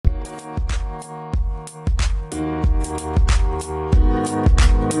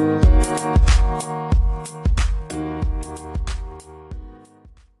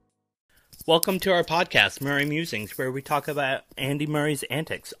Welcome to our podcast, Murray Musings, where we talk about Andy Murray's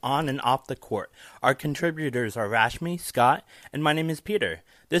antics on and off the court. Our contributors are Rashmi, Scott, and my name is Peter.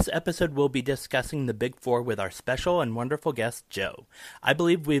 This episode will be discussing the Big Four with our special and wonderful guest, Joe. I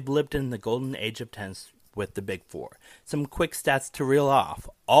believe we've lived in the golden age of tennis with the Big Four. Some quick stats to reel off.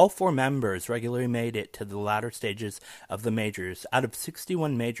 All four members regularly made it to the latter stages of the majors. Out of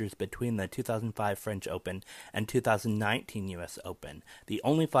 61 majors between the 2005 French Open and 2019 U.S. Open, the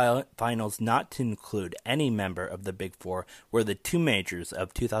only finals not to include any member of the Big Four were the two majors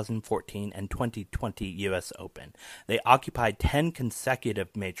of 2014 and 2020 U.S. Open. They occupied 10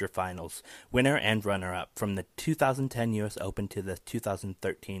 consecutive major finals, winner and runner-up, from the 2010 U.S. Open to the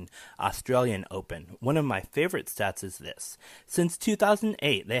 2013 Australian Open. One of my favorite stats is this. Since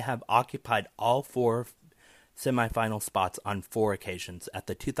 2008, they have occupied all four semifinal spots on 4 occasions: at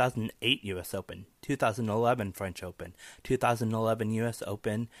the 2008 U.S. Open, 2011 French Open, 2011 U.S.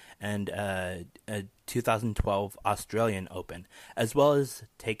 Open, and 2012 Australian Open, as well as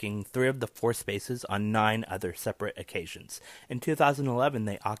taking 3 of the 4 spaces on 9 other separate occasions. In 2011,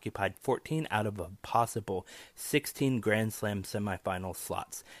 they occupied 14 out of a possible 16 Grand Slam semifinal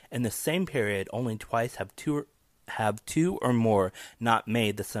slots. In the same period, only twice have two or more not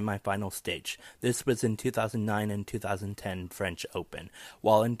made the semifinal stage. This was in 2009 and 2010 French Open,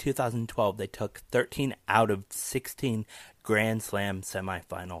 while in 2012 they took 13 out of 16 Grand Slam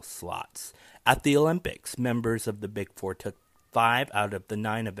semifinal slots. At the Olympics, members of the Big Four took 5 out of the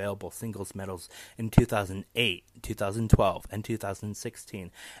 9 available singles medals in 2008, 2012, and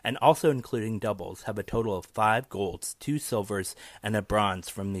 2016, and also including doubles, have a total of 5 golds, 2 silvers, and a bronze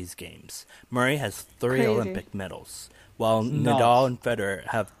from these games. Murray has 3 Olympic medals, while Nadal and Federer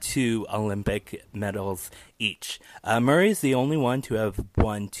have 2 Olympic medals each. Murray is the only one to have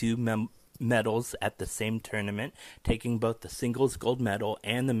won 2 medals at the same tournament, taking both the singles gold medal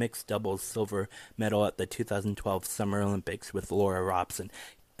and the mixed doubles silver medal at the 2012 Summer Olympics with Laura Robson.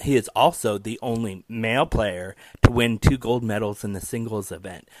 He is also the only male player to win 2 gold medals in the singles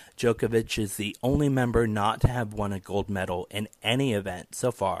event. Djokovic is the only member not to have won a gold medal in any event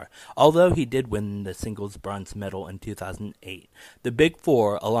so far, although he did win the singles bronze medal in 2008. The Big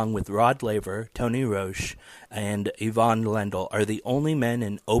Four, along with Rod Laver, Tony Roche, and Ivan Lendl, are the only men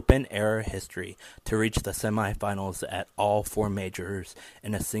in Open-era history to reach the semifinals at all 4 majors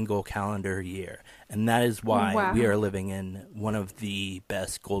in a single calendar year. And that is why we are living in one of the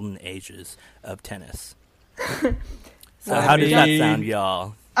best golden ages of tennis. So how does that sound,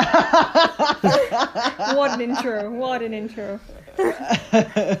 y'all? What an intro.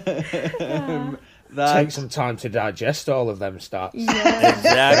 Take some time to digest all of them stats. Yeah.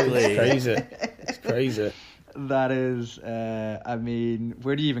 Exactly. It's crazy. That is,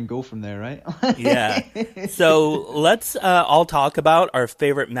 where do you even go from there, right? Yeah. So let's all talk about our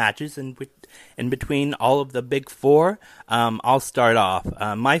favorite matches in between all of the Big Four. I'll start off.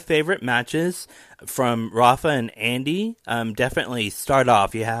 My favorite matches from Rafa and Andy, definitely start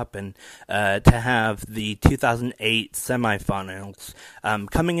off. You happen to have the 2008 semifinals.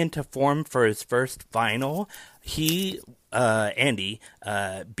 Coming into form for his first final, Andy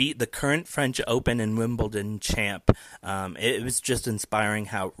beat the current French Open and Wimbledon champ. It was just inspiring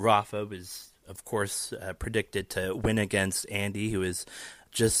how Rafa was, of course, predicted to win against Andy, who is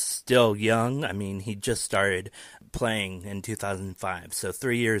just still young. I mean, he just started playing in 2005, so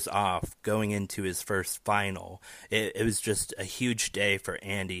 3 years off, going into his first final. It was just a huge day for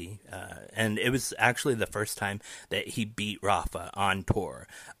Andy, and it was actually the first time that he beat Rafa on tour.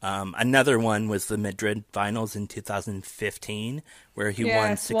 Another one was the Madrid finals in 2015, where he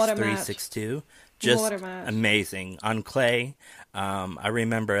won 6-3, 6-2. Just amazing. On clay, I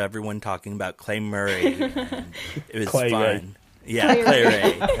remember everyone talking about Clay Murray. It was Clay fun. Ray. Yeah, Clay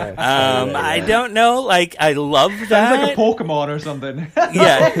Ray. I don't know, I love that. Sounds like a Pokemon or something.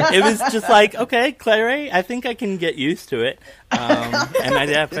 Yeah, it was just like, okay, Clay Ray, I think I can get used to it. And I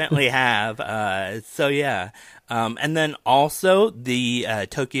definitely have. So, yeah. And then also the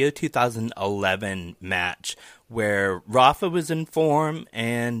Tokyo 2011 match, where Rafa was in form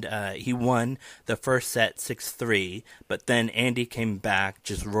and he won the first set 6-3, but then Andy came back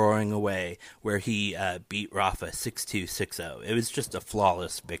just roaring away, where he beat Rafa 6-2, 6-0. It was just a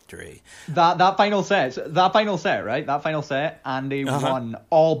flawless victory. That final set, right? That final set, Andy won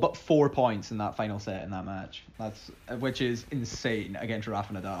all but 4 points in that final set in that match. Which is insane against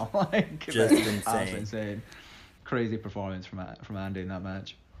Rafa Nadal. Just insane. Crazy performance from Andy in that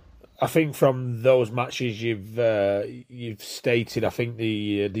match. I think from those matches you've stated, I think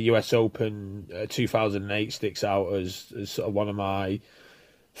the US Open 2008 sticks out as sort of one of my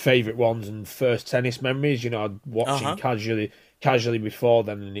favourite ones and first tennis memories. You know, watching casually before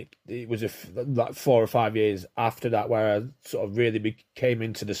then, and it was like 4 or 5 years after that where I sort of really came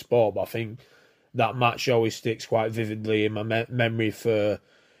into the sport. But I think that match always sticks quite vividly in my memory for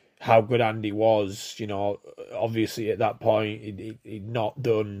how good Andy was. You know, obviously at that point he'd not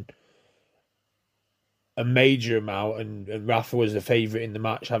done a major amount, and Rafa was the favourite in the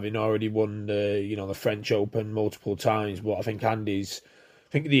match, having already won the French Open multiple times. But I think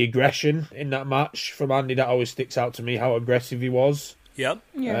the aggression in that match from Andy, that always sticks out to me, how aggressive he was. Yep.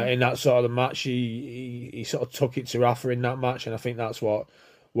 Yeah. In that sort of the match, he sort of took it to Rafa in that match, and I think that's what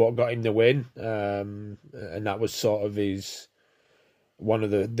got him the win. And that was sort of one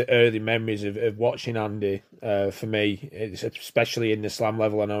of the early memories of watching Andy for me, especially in the slam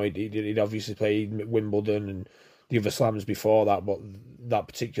level. I know he'd obviously played Wimbledon and the other slams before that, but that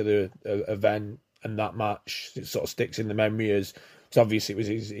particular event and that match, it sort of sticks in the memory as, because obviously it was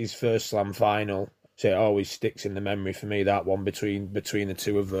his first slam final, so it always sticks in the memory for me, that one between the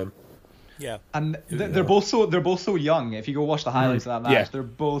two of them. Yeah, and they're both so young. If you go watch the highlights of that match, they're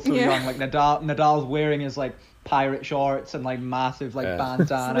both so young. Like Nadal's wearing his like pirate shorts and like massive like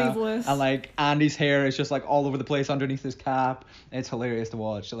bandana, sleeveless, and like Andy's hair is just like all over the place underneath his cap. It's hilarious to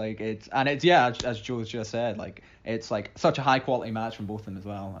watch. Like it's as Joe's just said, like it's like such a high quality match from both of them as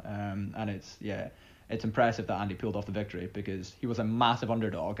well. And it's impressive that Andy pulled off the victory, because he was a massive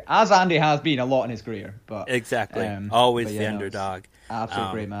underdog, as Andy has been a lot in his career. But exactly, always the underdog.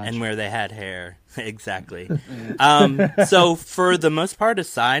 Absolute great match. And where they had hair. Exactly. So for the most part,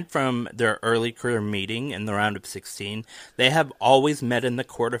 aside from their early career meeting in the round of 16, they have always met in the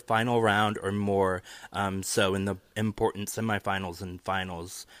quarterfinal round or more. So in the important semifinals and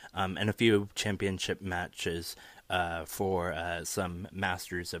finals, and a few championship matches for some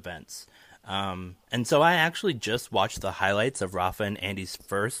Masters events. And so I actually just watched the highlights of Rafa and Andy's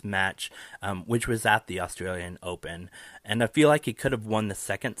first match, which was at the Australian Open. And I feel like he could have won the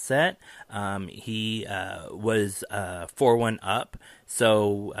second set. He was 4-1 up.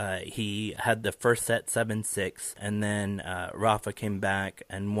 So he had the first set 7-6. And then Rafa came back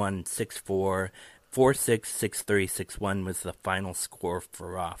and won 6-4. 4-6, 6-3, 6-1 was the final score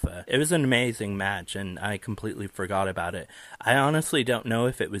for Rafa. It was an amazing match, and I completely forgot about it. I honestly don't know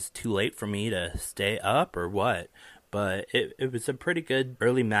if it was too late for me to stay up or what, but it was a pretty good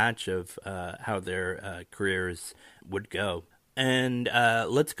early match of how their careers would go. And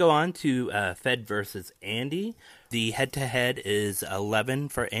let's go on to Fed versus Andy. The head-to-head is 11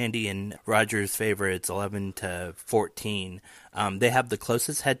 for Andy, and Roger's favor, it's 11-14. They have the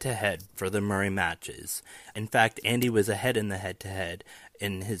closest head-to-head for the Murray matches. In fact, Andy was ahead in the head-to-head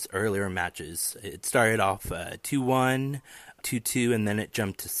in his earlier matches. It started off 2-1, 2-2, and then it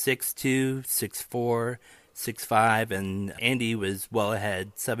jumped to 6-2, 6-4, 6-5, and Andy was well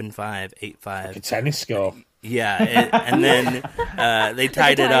ahead, 7-5, 8-5. Like a tennis score. Yeah, and then they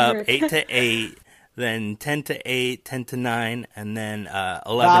tied it up 8-8, then 10-8, 10-9, and then 11-9.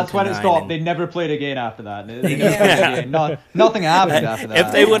 That's when it stopped. They never played again after that. They never played again. Nothing happened after that.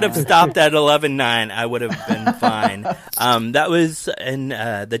 If they would have stopped at 11-9, I would have been fine. That was in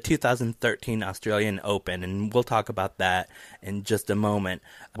the 2013 Australian Open, and we'll talk about that in just a moment,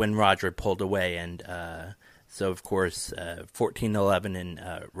 when Roger pulled away, and so, of course, 14-11 in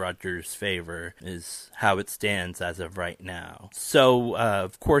Roger's favor is how it stands as of right now. So,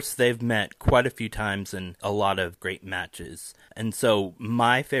 of course, they've met quite a few times in a lot of great matches. And so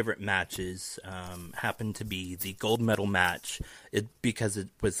my favorite matches happen to be the gold medal match, because it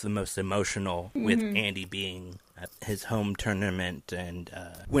was the most emotional, with Andy being at his home tournament and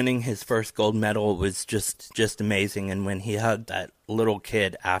winning his first gold medal was just amazing. And when he hugged that little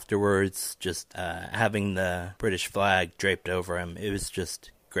kid afterwards, just having the British flag draped over him, it was just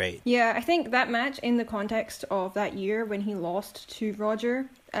great. Yeah, I think that match, in the context of that year when he lost to Roger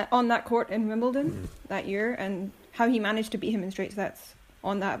on that court in Wimbledon that year, and how he managed to beat him in straight sets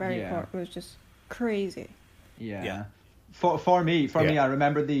on that very court, was just crazy. Yeah. For me, I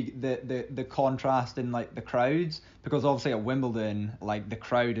remember the contrast in like the crowds, because obviously at Wimbledon, like the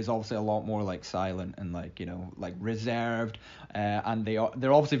crowd is obviously a lot more like silent and like, you know, like reserved, and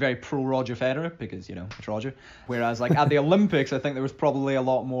they're obviously very pro Roger Federer, because, you know, it's Roger. Whereas like at the Olympics, I think there was probably a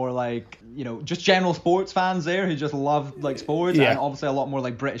lot more like, you know, just general sports fans there who just loved like sports, and obviously a lot more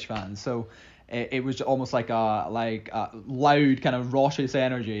like British fans. So it was almost like a loud kind of raucous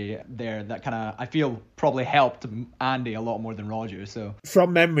energy there that kind of, I feel, probably helped Andy a lot more than Roger. So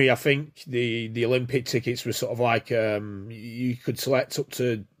from memory, I think the Olympic tickets were sort of like you could select up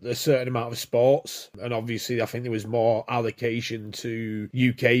to a certain amount of sports, and obviously I think there was more allocation to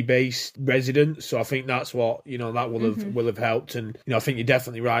UK-based residents, so I think that's what, that will have helped. And I think you're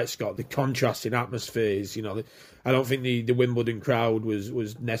definitely right, Scott, the contrast in atmospheres. I don't think the Wimbledon crowd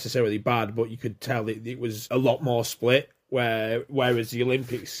was necessarily bad, but you could tell it was a lot more split, whereas the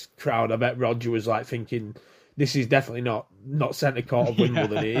Olympics crowd, I bet Roger was like thinking, this is definitely not centre court of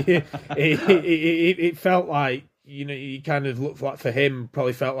Wimbledon. It felt like, he kind of looked like, for him,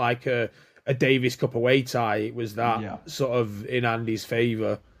 probably felt like a Davis Cup away tie. It was that sort of in Andy's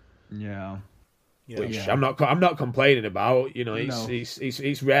favour. Yeah. Which I'm not complaining about.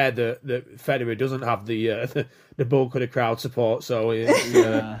 It's rare that Federer doesn't have the bulk of the crowd support, so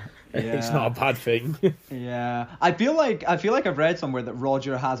it's not a bad thing. Yeah, I feel like I've read somewhere that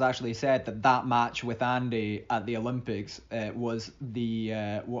Roger has actually said that match with Andy at the Olympics was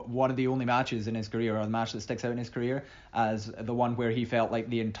the one of the only matches in his career, or the match that sticks out in his career, as the one where he felt like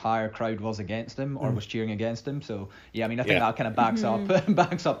the entire crowd was against him or was cheering against him. So I think that kind of backs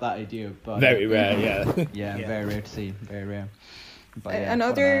up that idea. But very rare, very rare to see, very rare. But,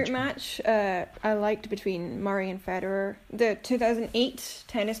 another match I liked between Murray and Federer, the 2008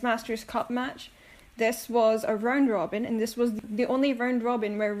 Tennis Masters Cup match. This was a round robin, and this was the only round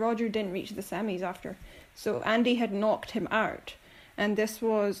robin where Roger didn't reach the semis after. So Andy had knocked him out. And this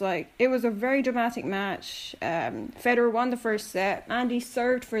was it was a very dramatic match. Federer won the first set. Andy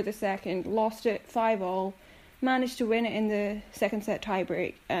served for the second, lost it 5-all, managed to win it in the second set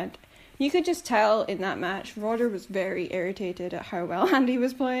tiebreak. And you could just tell in that match, Roger was very irritated at how well Andy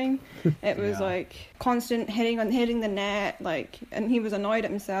was playing. It was constant hitting the net, and he was annoyed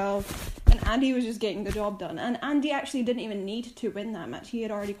at himself. And Andy was just getting the job done. And Andy actually didn't even need to win that match. He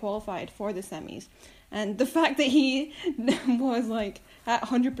had already qualified for the semis. And the fact that he was at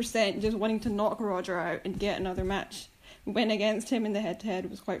 100% just wanting to knock Roger out and get another match win against him in the head-to-head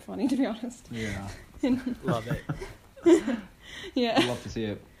was quite funny, to be honest. Yeah. Love it. Yeah. I'd love to see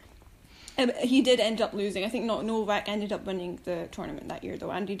it. He did end up losing. I think Novak ended up winning the tournament that year,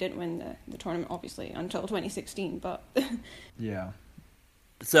 though. Andy didn't win the tournament, obviously, until 2016. But yeah.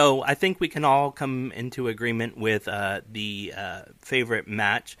 So I think we can all come into agreement with the favorite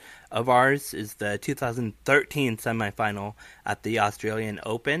match of ours is the 2013 semifinal at the Australian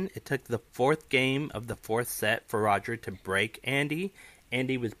Open. It took the fourth game of the fourth set for Roger to break Andy.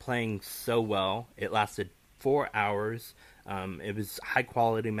 Andy was playing so well. It lasted 4 hours. It was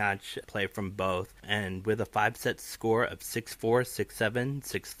high-quality match play from both, and with a 5-set score of 6-4, 6-7,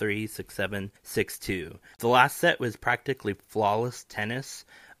 6-3, 6-7, 6-2. The last set was practically flawless tennis,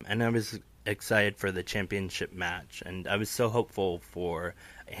 and I was excited for the championship match, and I was so hopeful for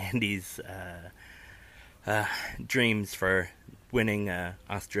Andy's dreams for winning an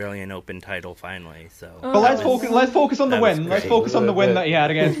Australian Open title finally. So, but let's focus on the win. Let's focus on the win that he had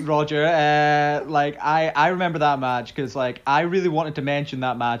against Roger. I remember that match because I really wanted to mention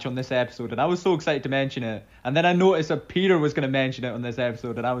that match on this episode, and I was so excited to mention it. And then I noticed that Peter was going to mention it on this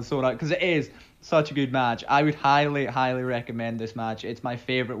episode, and I was so because it is such a good match. I would highly recommend this match. It's my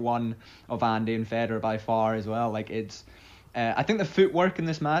favorite one of Andy and Federer by far as well. I think the footwork in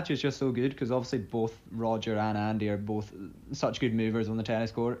this match is just so good because obviously both Roger and Andy are both such good movers on the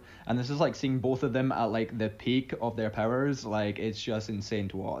tennis court, and this is seeing both of them at the peak of their powers. It's just insane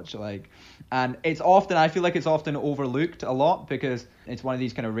to watch. And I feel like it's often overlooked a lot because it's one of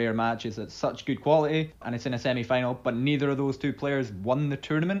these kind of rare matches that's such good quality and it's in a semi-final, but neither of those two players won the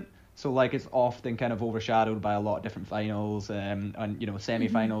tournament. So it's often kind of overshadowed by a lot of different finals and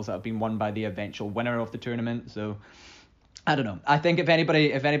semi-finals that have been won by the eventual winner of the tournament. So I don't know. I think if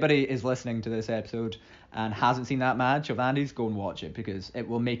anybody is listening to this episode and hasn't seen that match of Andy's, go and watch it because it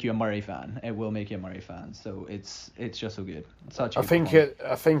will make you a Murray fan. It will make you a Murray fan. So it's just so good. I think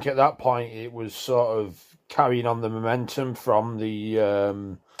at that point it was sort of carrying on the momentum from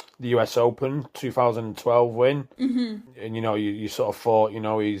the US Open 2012 win. Mm-hmm. And you sort of thought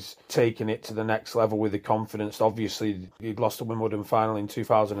he's taking it to the next level with the confidence. Obviously he'd lost the Wimbledon final in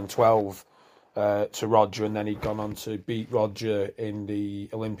 2012. To Roger, and then he'd gone on to beat Roger in the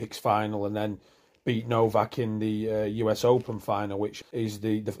Olympics final, and then beat Novak in the US Open final, which is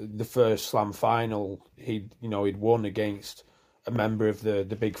the first Slam final he'd won against a member of the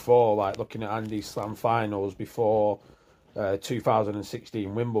Big Four. Looking at Andy's Slam finals before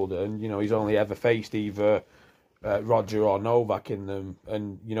 2016 Wimbledon, he's only ever faced either Roger or Novak in them,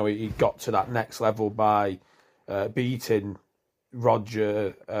 and he got to that next level by beating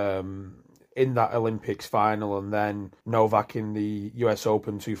Roger in that Olympics final, and then Novak in the US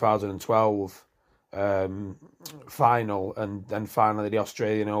Open 2012 final, and then finally the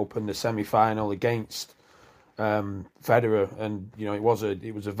Australian Open, the semi-final against Federer, and it was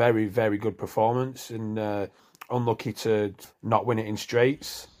a very, very good performance, and unlucky to not win it in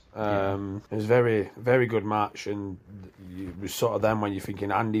straights. It was a very, very good match, and it was sort of then when you're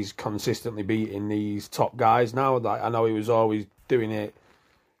thinking Andy's consistently beating these top guys now. Like, I know he was always doing it,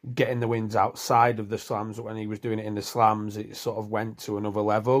 getting the wins outside of the slams, but when he was doing it in the slams, it sort of went to another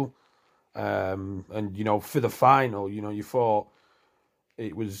level. And for the final, you thought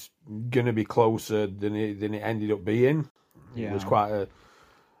it was going to be closer than it ended up being. Yeah. It was quite a.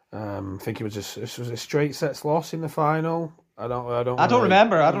 I think it was a straight sets loss in the final. I don't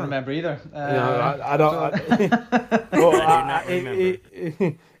remember. I don't remember either. I don't.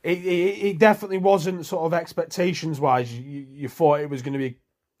 It definitely wasn't sort of expectations wise. You thought it was going to be,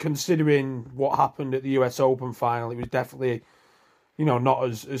 considering what happened at the US Open final. It was definitely, not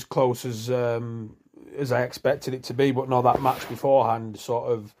as close as I expected it to be. But no, that match beforehand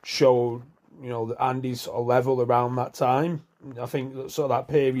sort of showed, that Andy's sort of level around that time. I think sort of that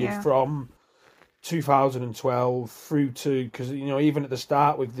period from 2012 through to, because even at the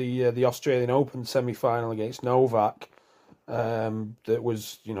start with the Australian Open semi-final against Novak, that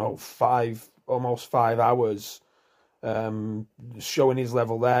was almost 5 hours, showing his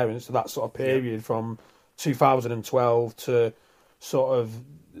level there, and so that sort of period from 2012 to sort of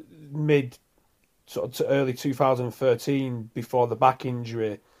to early 2013 before the back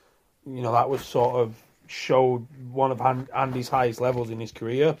injury, that was sort of showed one of Andy's highest levels in his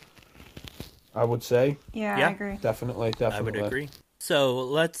career, I would say. Yeah, I agree. Definitely. I would agree. So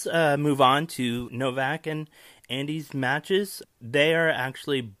let's move on to Novak and Andy's matches. They are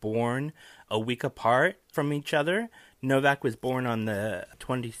actually born a week apart from each other. Novak was born on the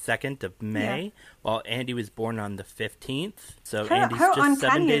 22nd of May, while Andy was born on the 15th. So Andy's just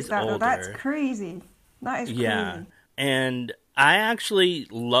 7 days older. That's crazy. That is crazy. Yeah, and I actually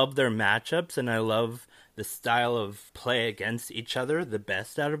love their matchups, and I love the style of play against each other the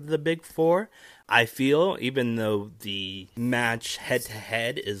best out of the big four. I feel, even though the match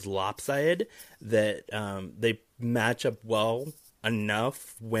head-to-head is lopsided, that they match up well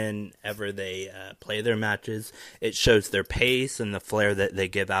enough whenever they play their matches. It shows their pace and the flair that they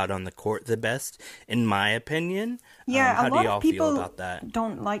give out on the court the best, in my opinion. Yeah, how a do lot y'all of people feel about that?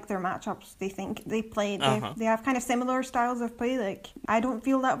 Don't like their matchups. They think they have kind of similar styles of play. Like, I don't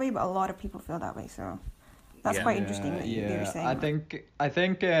feel that way, but a lot of people feel that way, so that's quite interesting that you're saying. I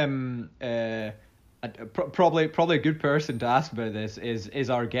think probably a good person to ask about this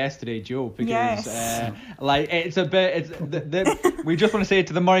is our guest today, Joe, because it's a bit we just want to say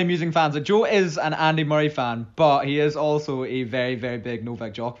to the Murray Musing fans that Joe is an Andy Murray fan, but he is also a very, very big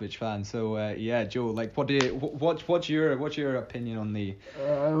Novak Djokovic fan. So Joe, like, what's your opinion on the?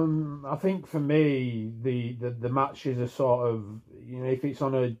 I think for me the matches are sort of, if it's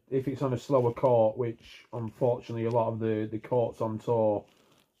on a slower court, which unfortunately a lot of the courts on tour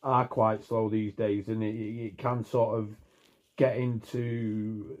are quite slow these days, and it can sort of get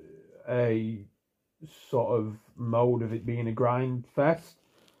into a sort of mode of it being a grind fest,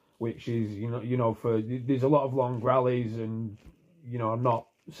 which is for there's a lot of long rallies, and I'm not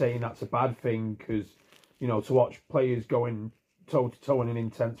saying that's a bad thing, because to watch players going toe to toe in an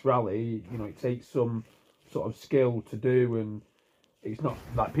intense rally, it takes some sort of skill to do, and it's not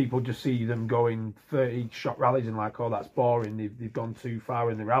like people just see them going 30 shot rallies and like, oh, that's boring, they've gone too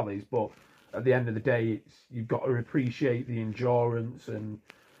far in the rallies. But at the end of the day, you've got to appreciate the endurance and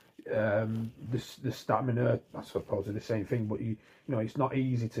the stamina. I suppose are the same thing, but it's not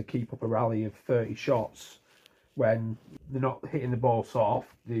easy to keep up a rally of 30 shots when they're not hitting the ball soft.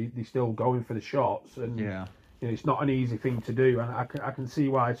 They're still going for the shots, and it's not an easy thing to do. And I can see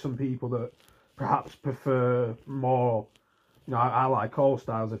why some people that perhaps prefer more. I like all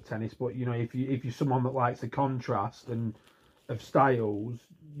styles of tennis, but if you're someone that likes the contrast and of styles,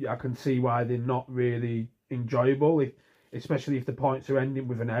 I can see why they're not really enjoyable. Especially if the points are ending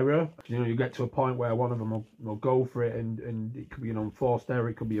with an error, you get to a point where one of them will go for it, and it could be an unforced error,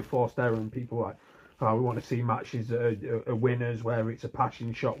 it could be a forced error, and people are like, oh, we want to see matches that are winners, where it's a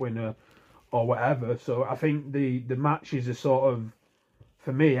passing shot winner or whatever. So I think the matches are sort of,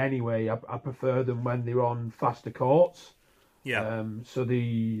 for me anyway, I prefer them when they're on faster courts. Yeah. So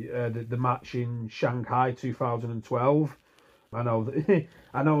the match in Shanghai 2012, I know as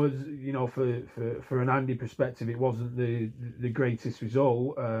for an Andy perspective, it wasn't the greatest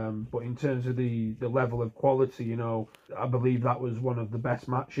result. But in terms of the level of quality, I believe that was one of the best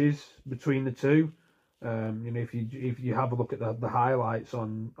matches between the two. If you have a look at the highlights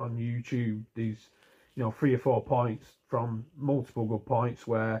on YouTube, there's 3 or 4 points from multiple good points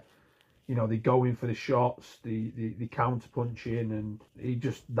where they go in for the shots, the counter punching, and he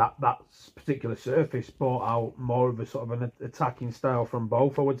just that particular surface brought out more of a sort of an attacking style from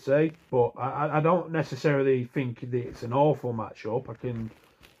both, I would say. But I don't necessarily think that it's an awful matchup. I can,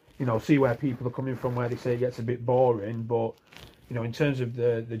 see where people are coming from, where they say it gets a bit boring, but in terms of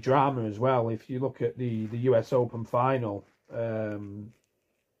the drama as well, if you look at the US Open final in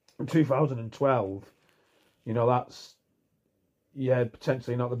 2012, that's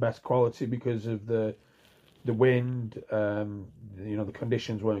potentially not the best quality because of the wind. The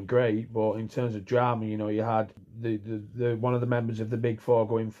conditions weren't great, but in terms of drama, you had the one of the members of the Big Four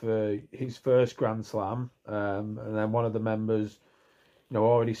going for his first Grand Slam, and then one of the members,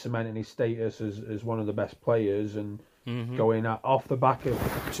 already cementing his status as one of the best players, and going off the back of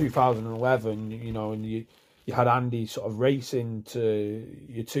 2011, and you had Andy sort of racing to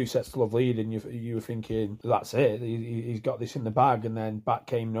your 2-set-to-love lead, and you were thinking, that's it, he's got this in the bag, and then back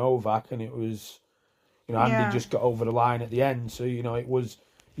came Novak, and it was, Andy just got over the line at the end. So, it was,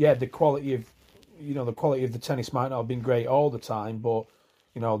 the quality of, the tennis might not have been great all the time, but,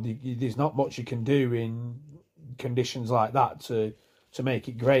 there's not much you can do in conditions like that to make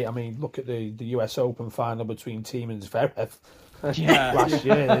it great. I mean, look at the US Open final between Thiem and Zverev. Last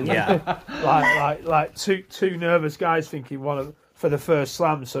year, like two nervous guys thinking for the first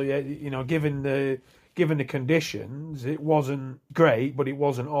slam. So given the conditions, it wasn't great, but it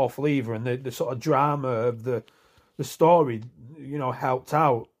wasn't awful either. And the sort of drama of the story, helped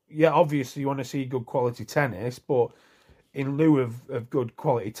out. Yeah, obviously you want to see good quality tennis, but in lieu of good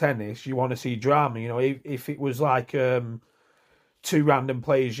quality tennis, you want to see drama. If it was like two random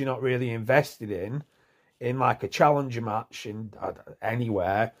players you're not really invested in like a challenger match in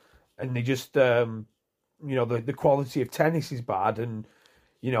anywhere, and they just the quality of tennis is bad, and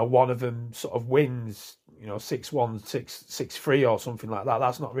one of them sort of wins 6-1, 6-3 or something like that.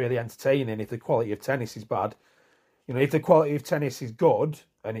 That's not really entertaining if the quality of tennis is bad. If the quality of tennis is good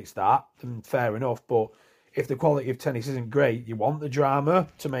and it's that, then fair enough. But if the quality of tennis isn't great, you want the drama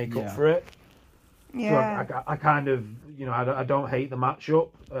to make up for it. Yeah. So I kind of, I don't hate the matchup.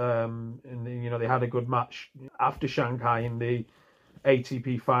 And they had a good match after Shanghai in the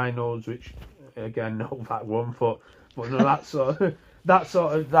ATP finals, which again Novak won. But no, that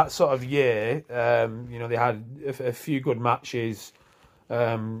sort of year, they had a few good matches,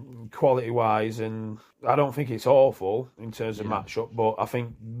 quality wise, and I don't think it's awful in terms of matchup. But I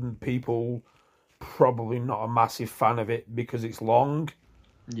think people probably not a massive fan of it because it's long.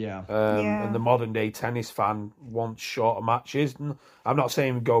 And the modern day tennis fan wants shorter matches. And I'm not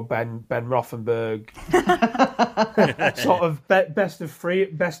saying go Ben Rothenberg, sort of best of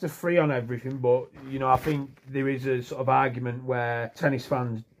three on everything, but I think there is a sort of argument where tennis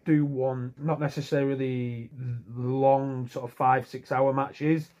fans do want not necessarily long sort of 5-6 hour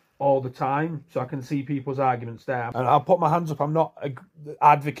matches all the time. So I can see people's arguments there, and I'll put my hands up. I'm not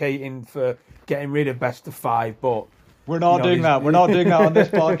advocating for getting rid of best of five, but we're not doing that. We're not doing that on this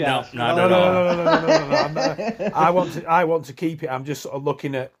podcast. No. I want to keep it. I'm just sort of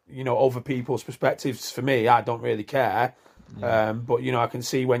looking at other people's perspectives. For me, I don't really care. But I can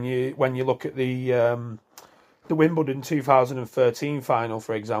see when you look at the Wimbledon 2013 final,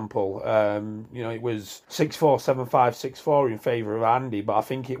 for example. It was 6-4, 7-5, 6-4 in favour of Andy, but I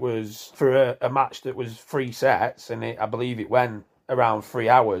think it was for a match that was 3 sets, and I believe it went around 3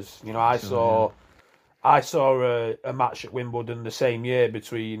 hours. I saw a match at Wimbledon the same year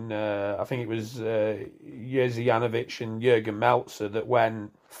between, I think it was Jerzy Janowicz and Jürgen Meltzer, that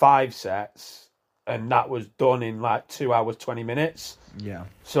went 5 sets, and that was done in like 2 hours, 20 minutes. Yeah.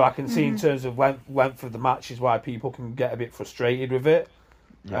 So I can see in terms of length of the matches why people can get a bit frustrated with it.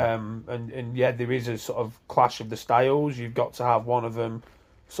 Yeah. And there is a sort of clash of the styles. You've got to have one of them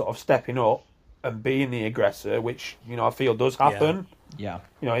sort of stepping up and being the aggressor, which, I feel does happen. Yeah.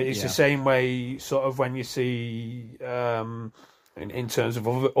 It's the same way sort of when you see in terms of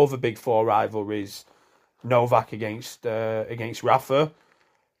other Big Four rivalries, Novak against Rafa.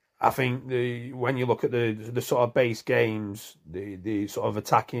 I think when you look at the sort of base games, the sort of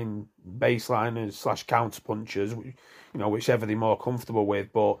attacking baseliners / counter punchers, whichever they're more comfortable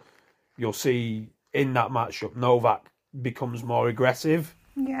with, but you'll see in that matchup Novak becomes more aggressive.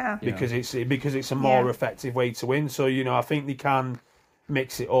 Yeah. Because it's a more effective way to win. So I think they can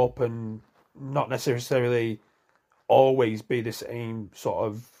mix it up and not necessarily always be the same sort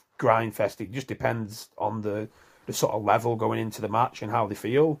of grind fest. It just depends on the sort of level going into the match and how they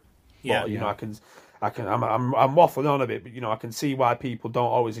feel. Yeah, but, I'm waffling on a bit, but I can see why people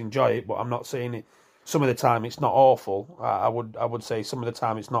don't always enjoy it. But I'm not saying it. Some of the time it's not awful. I would say some of the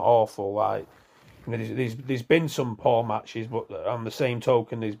time it's not awful. Like There's been some poor matches, but on the same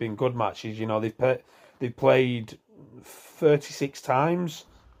token, there's been good matches. They've played 36 times,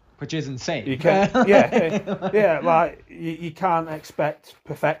 which is insane. You yeah. Like you can't expect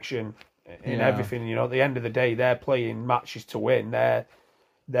perfection in everything. At the end of the day, they're playing matches to win. Their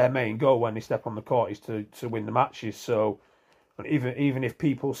main goal when they step on the court is to win the matches. So even if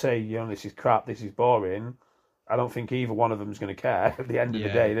people say, this is crap, this is boring, I don't think either one of them is going to care at the end of the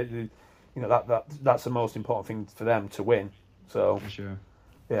day. That's the most important thing for them to win. So for sure.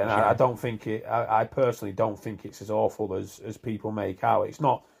 Yeah, and sure. I don't think I personally don't think it's as awful as people make out. It's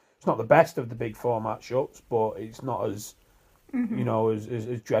not the best of the big four matchups, but it's not as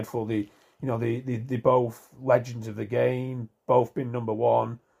as dreadful. They're both legends of the game, both been number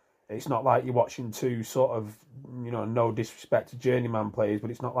one. It's not like you're watching two sort of no disrespect to journeyman players,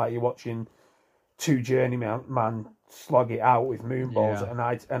 but it's not like you're watching two journeyman slog it out with moonballs at an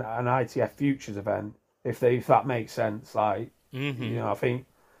ITF Futures event. If that makes sense, like I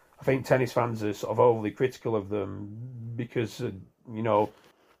think tennis fans are sort of overly critical of them because a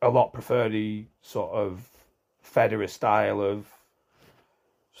lot prefer the sort of Federer style of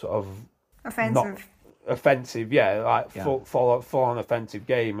sort of offensive, full on offensive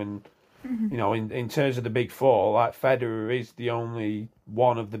game. And in terms of the big four, like Federer is the only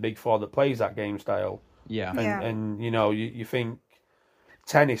one of the big four that plays that game style. And you think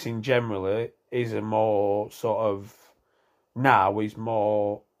tennis in general is a more sort of is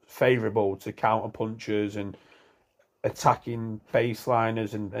more favourable to counter punchers and attacking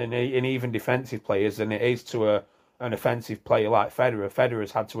baseliners and even defensive players than it is to an offensive player like Federer.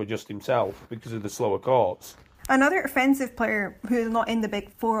 Federer's had to adjust himself because of the slower courts. Another offensive player who's not in the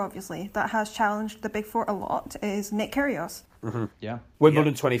Big Four, obviously, that has challenged the Big Four a lot is Nick Kyrgios. Mm-hmm.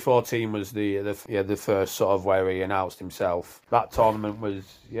 Wimbledon 2014 was the first sort of where he announced himself. That tournament was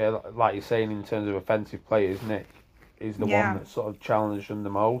like you're saying, in terms of offensive players, Nick is the one that sort of challenged them the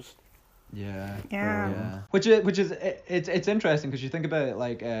most. Which is it's interesting because you think about it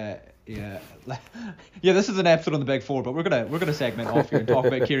like this is an episode on the Big Four, but we're gonna segment off here and talk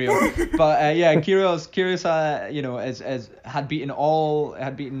about Kyrgios. But Kyrgios had beaten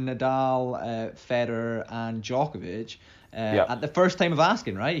Nadal, Federer, and Djokovic. At the first time of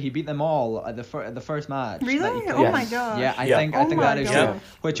asking, right? He beat them all at the first match. Really? Oh my god! Yeah, I think that is true.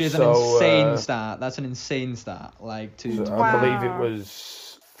 Which is an insane stat. That's an insane stat. I believe it was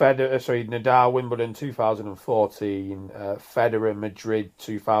Nadal Wimbledon 2014, Federer Madrid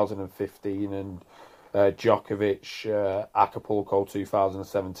 2015, and Djokovic Acapulco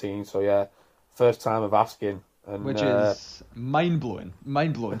 2017. So first time of asking, and which is mind blowing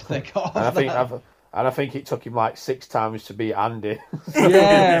to think of. And I think it took him like 6 times to beat Andy.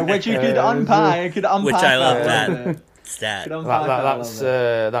 Which you could unpack. Which I love that stat.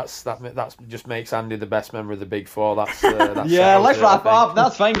 That just makes Andy the best member of the Big Four. That's let's wrap up.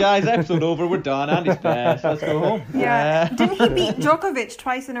 That's fine, guys. Episode over. We're done. Andy's best. Let's go home. Didn't he beat Djokovic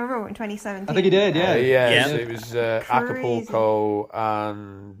twice in a row in 2017? I think he did. It was Acapulco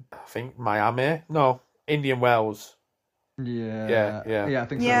and I think Miami. No, Indian Wells. Yeah, I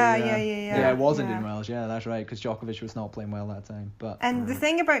think so. Yeah, it was Indian Wells. Yeah, that's right, because Djokovic was not playing well that time. And the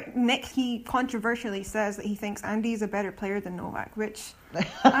thing about Nick, he controversially says that he thinks Andy's a better player than Novak, which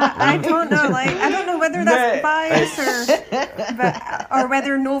I don't know. Like, I don't know whether that's bias or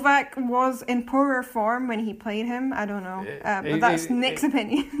whether Novak was in poorer form when he played him. I don't know, but that's Nick's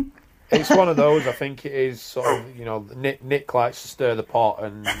opinion. It's one of those. I think it is sort of Nick likes to stir the pot,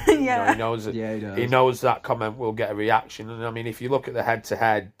 and he knows that he knows that comment will get a reaction. And I mean, if you look at the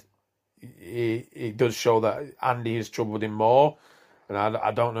head-to-head, it does show that Andy has troubled him more. And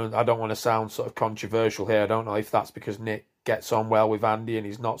I don't know. I don't want to sound sort of controversial here. I don't know if that's because Nick gets on well with Andy and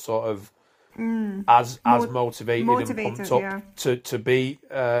he's not sort of as motivated and pumped up to beat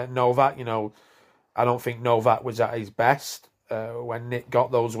Novak. I don't think Novak was at his best when Nick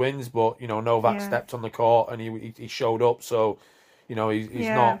got those wins, but Novak stepped on the court and he showed up. So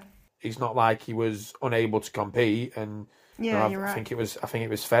he's not like he was unable to compete. And I think it was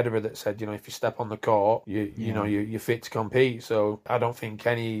Federer that said, if you step on the court, you're fit to compete. So I don't think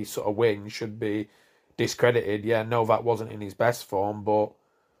any sort of win should be discredited. Yeah, Novak wasn't in his best form, but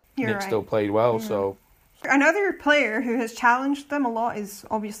Nick still played well. So another player who has challenged them a lot is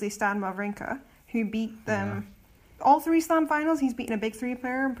obviously Stan Wawrinka, who beat them. All 3 Slam finals. He's beaten a Big 3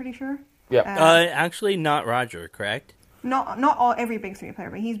 player, I'm pretty sure. Yeah. Actually, not Roger, correct? Not every Big 3 player,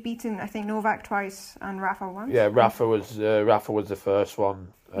 but he's beaten, I think, Novak twice and Rafa once. Yeah, Rafa was the first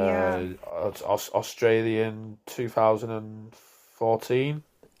one. Australian 2014.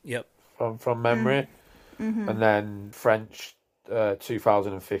 Yep. From memory, and then French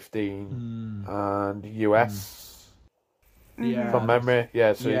 2015 and US Yeah, from memory.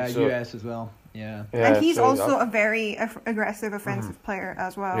 Yeah, so US as well. Yeah, and he's also a very aggressive offensive player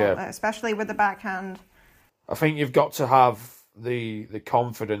as well, especially with the backhand. I think you've got to have the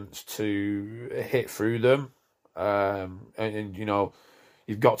confidence to hit through them, and you know,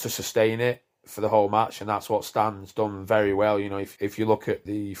 you've got to sustain it for the whole match, and that's what Stan's done very well. You know, if you look at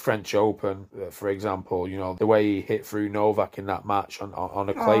the French Open, for example, you know, the way he hit through Novak in that match on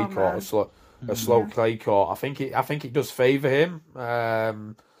a clay court, a slow clay court, I think it does favour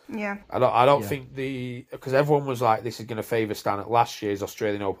him. Yeah, I don't think because everyone was like, this is going to favour Stan at last year's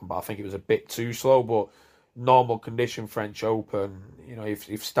Australian Open, but I think it was a bit too slow. But normal condition French Open, you know,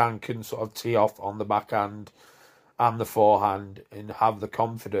 if Stan can sort of tee off on the backhand and the forehand and have the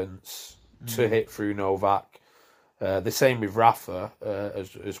confidence to hit through Novak, the same with Rafa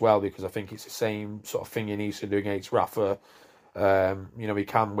as well, because I think it's the same sort of thing he needs to do against Rafa. You know, he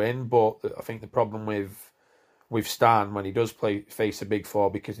can win, but I think the problem with Stan when he does face a big four,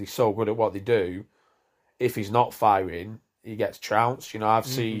 because he's so good at what they do, if he's not firing, he gets trounced. You know, I've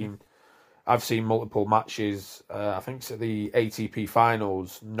seen multiple matches. I think it's at the ATP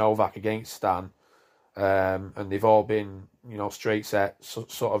finals, Novak against Stan, and they've all been, you know, straight set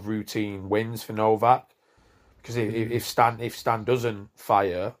sort of routine wins for Novak. Because if Stan doesn't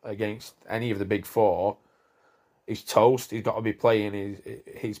fire against any of the big four, he's toast. He's got to be playing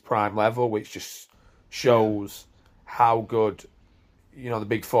his prime level, which just shows how good, you know, the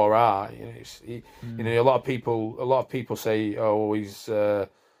big four are. You know, you know, a lot of people say, oh, he's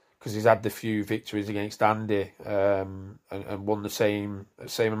because he's had the few victories against Andy and won the same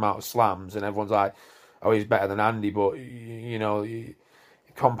amount of slams, and everyone's like, oh, he's better than Andy. But you know,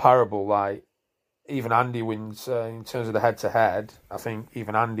 comparable, like even Andy wins in terms of the head-to-head. I think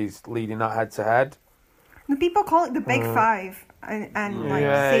even Andy's leading that head-to-head. The people call it the Big Five and like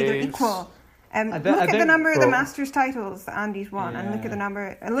say they're equal. Look at the number of the Masters titles that Andy's won, and look at the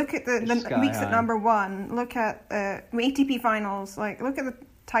number. Look at the weeks at number one. Look at ATP finals. Like, look at the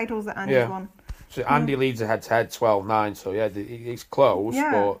titles that Andy's won. So Andy leads the head-to-head 12-9. So yeah, it's close,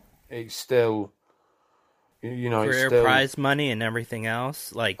 but it's still, you know, career it's still prize money and everything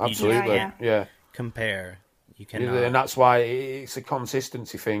else. Like, absolutely, you can't compare. You cannot. And that's why it's a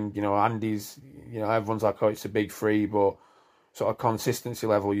consistency thing. You know, Andy's, you know, everyone's like, oh, it's a big three, but sort of consistency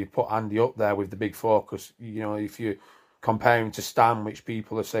level, you put Andy up there with the big four, because, you know, if you compare him to Stan, which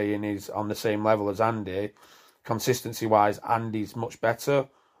people are saying is on the same level as Andy, consistency wise, Andy's much better.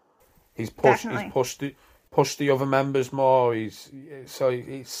 He's pushed the other members more. It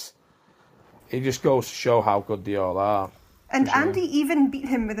just goes to show how good they all are. And Andy even beat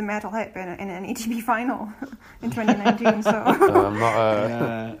him with a metal hip in an ATP final in 2019. So I'm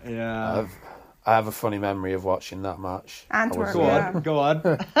not. I have a funny memory of watching that match. Antwerp. Go on.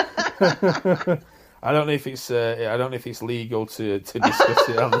 I don't know if it's legal to discuss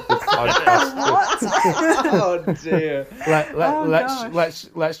it on the podcast. Oh dear.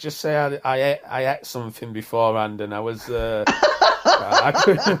 Let's just say I ate something beforehand, and I was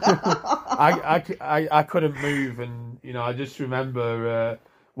I couldn't move, and you know, I just remember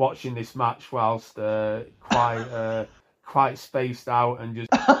watching this match whilst quite spaced out, and just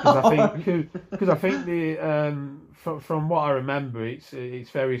because I think the from what I remember, it's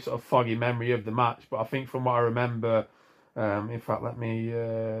very sort of foggy memory of the match, but I think from what I remember, in fact, let me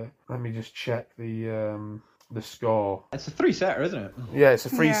just check the score. It's a 3-setter, isn't it? Yeah, it's a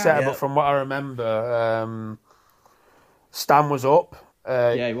 3-setter, but from what I remember, Stan was up.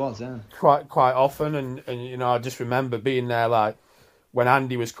 Yeah, he was. Yeah, quite often, and you know, I just remember being there, like when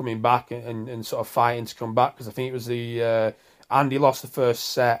Andy was coming back and sort of fighting to come back, because I think it was Andy lost the first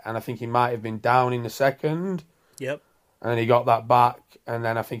set, and I think he might have been down in the second. Yep. And then he got that back, and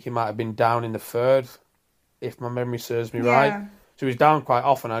then I think he might have been down in the third, if my memory serves me right. So he was down quite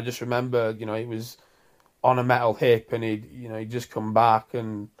often. I just remember, you know, he was on a metal hip, and he'd just come back,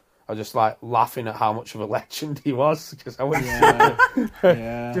 and I was just like laughing at how much of a legend he was, because I was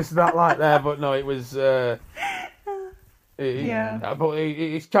just that like there. But no, it was. But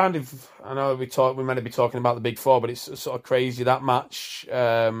it's kind of. I know we meant to be talking about the big four, but it's sort of crazy that match.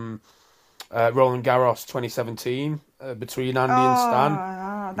 Roland Garros 2017 between Andy and Stan.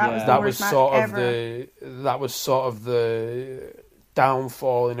 That was sort of the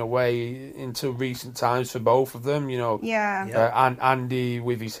downfall in a way into recent times for both of them. You know, and Andy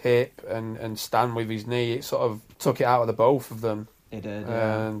with his hip and Stan with his knee, it sort of took it out of the both of them. It did,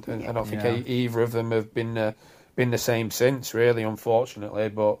 and I don't think either of them have been the same since, really, unfortunately.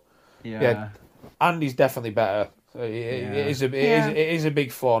 But Andy's definitely better. So it is a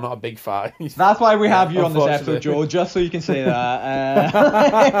big four, not a big five. That's why we have you on this episode, Joel, just so you can say that.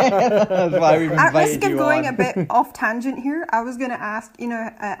 That's why we've invited you on. At risk of going a bit off tangent here, I was going to ask,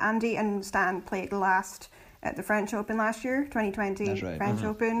 Andy and Stan played last at the French Open last year, 2020 right. French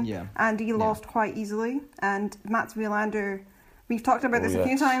Open. Yeah. Andy lost quite easily, and Mats Wilander, we've talked about this a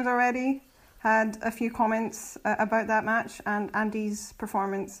few times already, had a few comments about that match and Andy's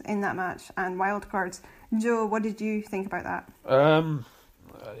performance in that match and wildcards. Joe, what did you think about that?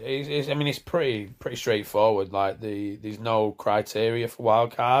 It's pretty straightforward. Like there's no criteria for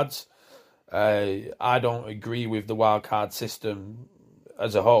wildcards. I don't agree with the wildcard system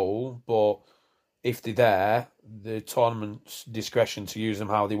as a whole, but if they're there, the tournament's discretion to use them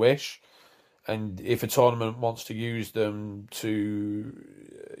how they wish. And if a tournament wants to use them to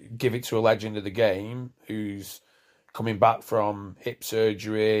give it to a legend of the game who's coming back from hip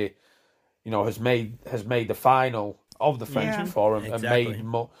surgery, has made the final of the French Forum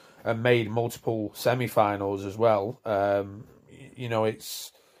and made multiple semi-finals as well.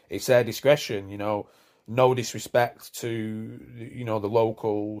 It's their discretion. No disrespect to the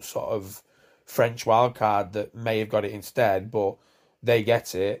local sort of French wildcard that may have got it instead, but they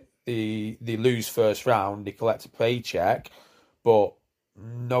get it. They lose first round, they collect a paycheck, but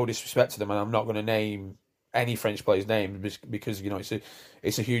no disrespect to them, and I'm not going to name any French players' names because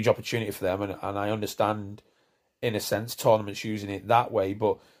it's a huge opportunity for them, and I understand in a sense tournaments using it that way,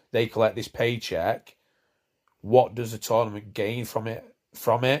 but they collect this paycheck. What does the tournament gain from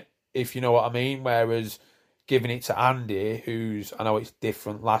it? If you know what I mean? Whereas giving it to Andy, I know it's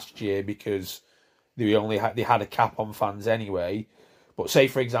different last year because they had a cap on fans anyway. But say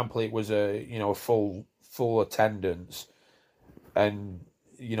for example it was a full attendance, and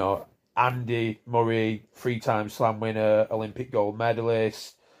Andy Murray, 3-time Slam winner, Olympic gold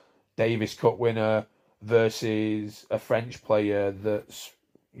medalist, Davis Cup winner versus a French player that's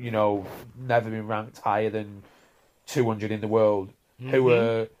never been ranked higher than 200 in the world.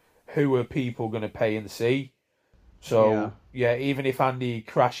 Mm-hmm. Who are people going to pay and see? So even if Andy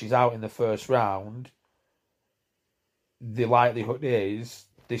crashes out in the first round, the likelihood is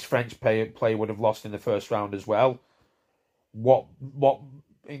this French player would have lost in the first round as well. What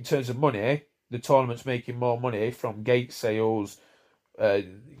in terms of money, the tournament's making more money from gate sales,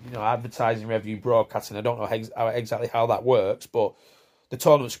 advertising revenue, broadcasting. I don't know exactly how that works, but the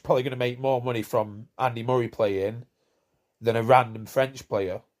tournament's probably going to make more money from Andy Murray playing than a random French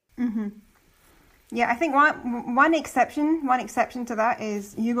player. Mm-hmm. Yeah, I think one exception to that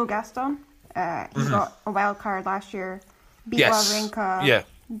is Hugo Gaston. He got a wild card last year, beat Wawrinka,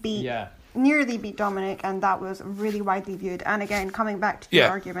 nearly beat Dominic, and that was really widely viewed. And again, coming back to the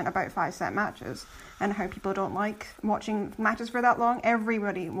argument about 5-set matches and how people don't like watching matches for that long,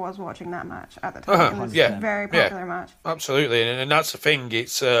 everybody was watching that match at the time. It was a very popular match. Absolutely, and that's the thing.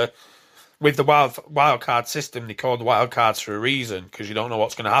 It's with the wild card system, they call the wild cards for a reason because you don't know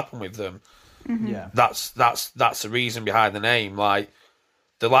what's going to happen with them. Mm-hmm. Yeah, that's the reason behind the name. Like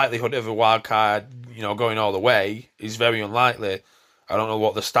the likelihood of a wild card, going all the way is very unlikely. I don't know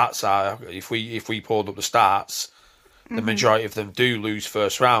what the stats are. If we pulled up the stats, the majority of them do lose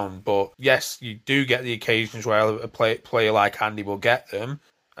first round. But yes, you do get the occasions where a player like Andy will get them.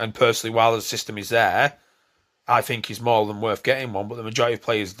 And personally, while the system is there, I think he's more than worth getting one. But the majority of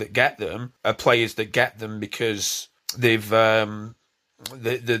players that get them are players that get them because they've the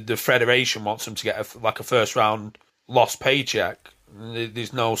federation wants them to get a first round lost paycheck.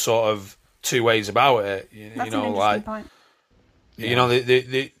 There's no sort of two ways about it. That's an interesting point.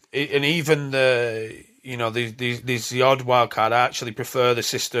 And even there's the odd wild card. I actually prefer the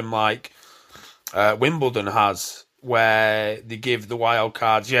system like Wimbledon has, where they give the wild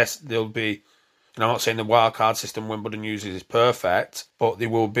cards. Yes, there'll be. I'm not saying the wild card system Wimbledon uses is perfect, but there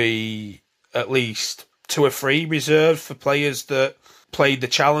will be at least 2 or 3 reserved for players that played the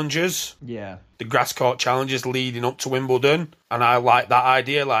challenges. Yeah. The grass court challenges leading up to Wimbledon. And I like that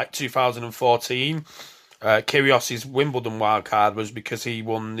idea, like 2014. Kyrgios's Wimbledon wildcard was because he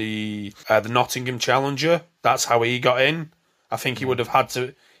won the Nottingham Challenger. That's how he got in. I think he would have had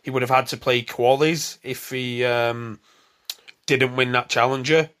to play qualies if he didn't win that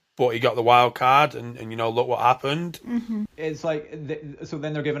Challenger. But he got the wild card, and look what happened. Mm-hmm. It's like so.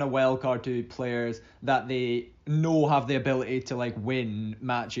 Then they're giving a wild card to players that they know have the ability to win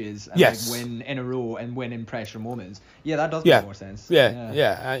matches and win in a row and win in pressure moments. Yeah, that does make more sense. Yeah.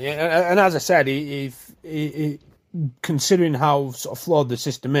 And as I said, if considering how sort of flawed the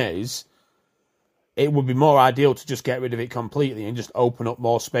system is, it would be more ideal to just get rid of it completely and just open up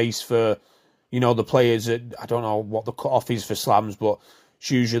more space for the players that I don't know what the cut off is for slams, but it's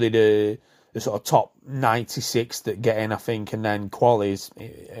usually the the sort of top 96 that get in, I think, and then qualies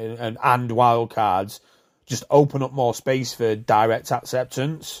and wild cards just open up more space for direct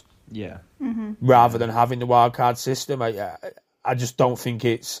acceptance. Yeah. Rather than having the wild card system. I just don't think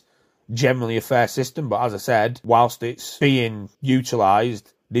it's generally a fair system. But as I said, whilst it's being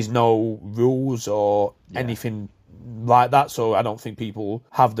utilised, there's no rules or anything like that. So I don't think people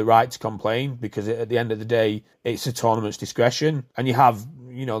have the right to complain, because at the end of the day, it's a tournament's discretion. And you have,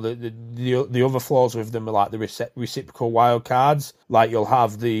 you know, the other flaws with them are like the reciprocal wild cards. Like you'll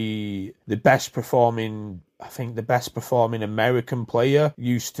have the best performing, I think the best performing American player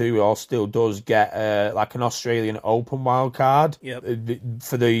used to or still does get like an Australian Open wild card. Yep.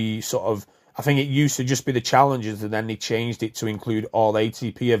 For the sort of, I think it used to just be the Challengers, and then they changed it to include all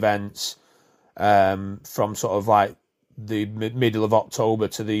ATP events from sort of like the middle of October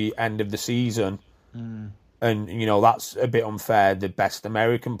to the end of the season. And you know, that's a bit unfair. The best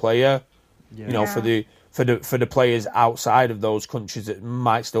American player, you know, for the players outside of those countries that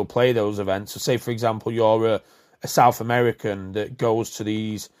might still play those events. So say, for example, you're a South American that goes to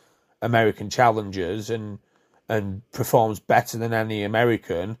these American Challengers and performs better than any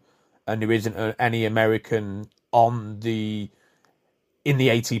American, and there isn't any American in the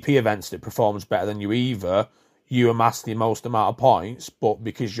ATP events that performs better than you either. You amass the most amount of points, but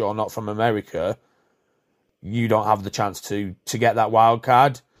because you're not from America, you don't have the chance to get that wild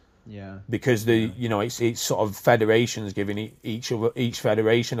card. Yeah. Because you know, it's sort of federations giving each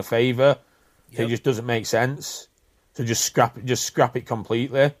federation a favour. So it just doesn't make sense. So just scrap it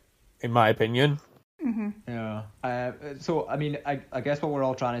completely, in my opinion. Yeah. So I mean, I guess what we're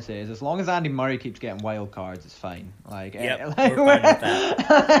all trying to say is, as long as Andy Murray keeps getting wild cards, it's fine. Like, we're fine with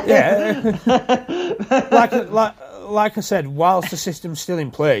that. Yeah. Like I said, whilst the system's still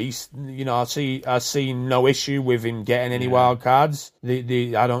in place, you know, I see no issue with him getting any wild cards. I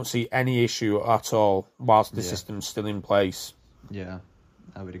don't see any issue at all whilst the system's still in place. Yeah,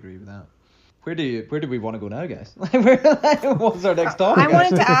 I would agree with that. Where do we want to go now, guys? What's our next topic? I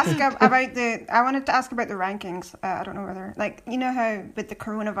wanted to ask about the rankings. I don't know whether, like, you know how with the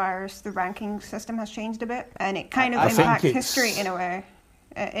coronavirus the ranking system has changed a bit, and it kind of impacts history in a way.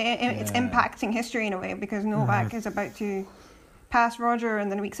 It's impacting history in a way, because Novak is about to pass Roger in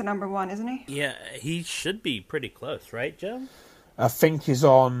the weeks of number one, isn't he? Yeah, he should be pretty close, right, Joe? I think he's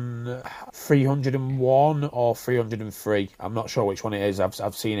on 301 or 303. I'm not sure which one it is.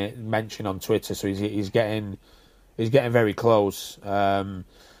 I've seen it mentioned on Twitter, so he's getting very close. You know,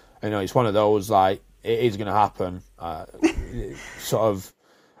 it's one of those, like, it is going to happen. Sort of.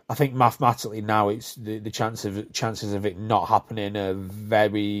 I think mathematically now it's the chances of it not happening are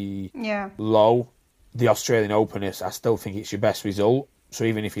very low. The Australian Open I still think it's your best result. So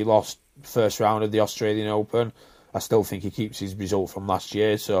even if he lost first round of the Australian Open, I still think he keeps his result from last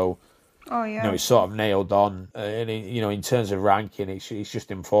year. So you know, it's sort of nailed on. And you know, in terms of ranking, it's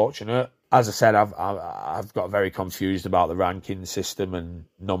just unfortunate. As I said, I've got very confused about the ranking system and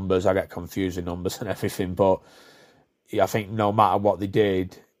numbers. I get confused with numbers and everything, but I think no matter what they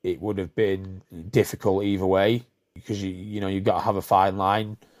did, it would have been difficult either way, because you know, you've got to have a fine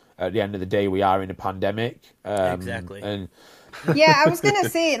line. At the end of the day, we are in a pandemic. Exactly. And I was gonna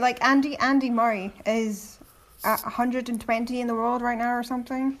say, like, Andy Murray is at 120 in the world right now or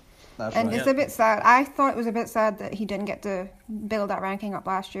something. That's and right. it's a bit sad. I thought it was a bit sad that he didn't get to build that ranking up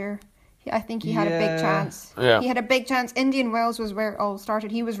last year. I think he had a big chance. Yeah. He had a big chance. Indian Wells was where it all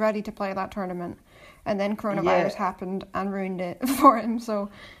started. He was ready to play that tournament. And then coronavirus happened and ruined it for him.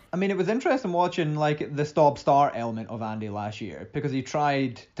 So, I mean, it was interesting watching, like, the stop-start element of Andy last year, because he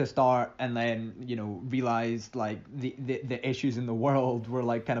tried to start and then, you know, realised, like, the issues in the world were,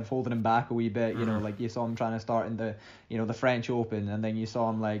 like, kind of holding him back a wee bit. You know, like, you saw him trying to start in the, you know, the French Open, and then you saw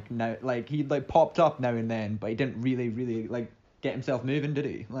him, like, now, like, he, like, popped up now and then, but he didn't really, like, get himself moving, did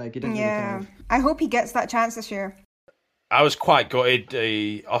he? Like, he didn't really kind of... I hope he gets that chance this year. I was quite gutted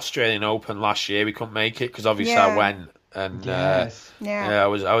the Australian Open last year. We couldn't make it because obviously I went, and I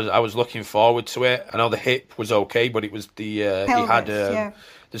was looking forward to it. I know the hip was okay, but it was the pelvis, he had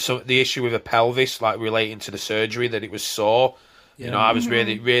the issue with the pelvis, like relating to the surgery, that it was sore. Yeah. You know, I was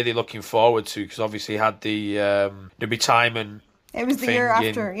really looking forward to, because obviously he had the retirement. It was the year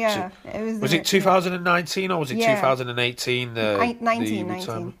after, Was it 2019 or was it 2018?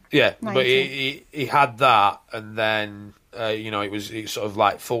 19. Yeah, 19. But he had that, and then you know, it's sort of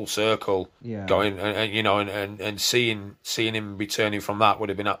like full circle going, and you know, and seeing him returning from that would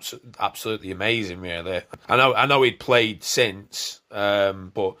have been absolutely amazing, really. I know he'd played since,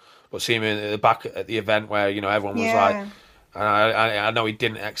 but seeing him at the back at the event where, you know, everyone was like, and I know he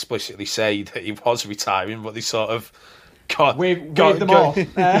didn't explicitly say that he was retiring, but they sort of waved them off.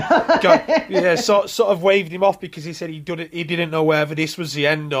 Yeah, sort of waved him off because he said he didn't know whether this was the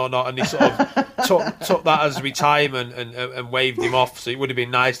end or not, and he sort of took that as retirement and waved him off. So it would have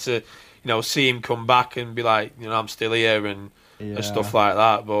been nice to, see him come back and be like, I'm still here and stuff like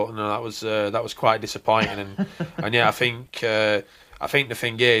that. But no, that was quite disappointing. And yeah, I think the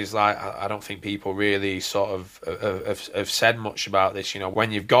thing is, like, I don't think people really sort of have said much about this.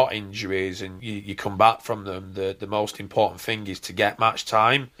 When you've got injuries and you come back from them, the most important thing is to get match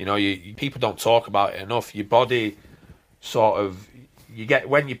time. People don't talk about it enough. Your body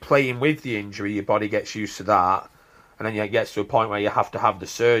when you're playing with the injury, your body gets used to that. And then it gets to a point where you have to have the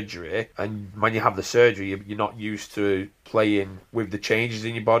surgery. And when you have the surgery, you're not used to playing with the changes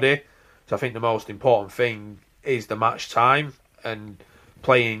in your body. So I think the most important thing is the match time. And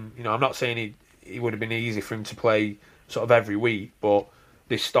playing, I'm not saying it would have been easy for him to play sort of every week, but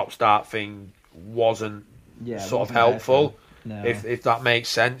this stop-start thing wasn't sort of helpful, no. if that makes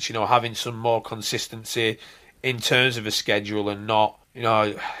sense. Having some more consistency in terms of a schedule and not,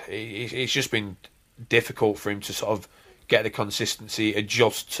 it's just been difficult for him to sort of get the consistency,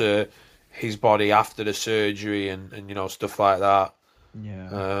 adjust to his body after the surgery and stuff like that.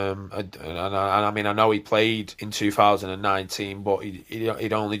 Yeah. I mean, I know he played in 2019, but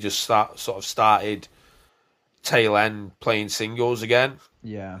he'd only just started tail end playing singles again.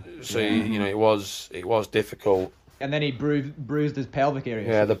 Yeah. So it was difficult. And then he bruised his pelvic area.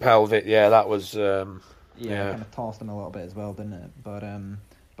 Yeah, the pelvic. Yeah, that was. Kind of tossed him a little bit as well, didn't it?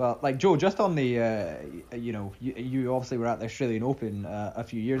 But like Joe, just on the, you obviously were at the Australian Open a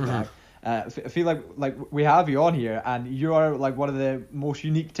few years back. I feel like we have you on here, and you are like one of the most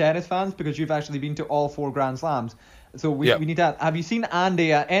unique tennis fans because you've actually been to all 4 Grand Slams. So we need to. Have you seen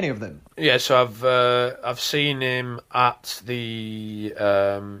Andy at any of them? Yeah, so I've seen him at the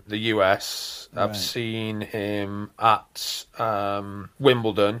US. I've seen him at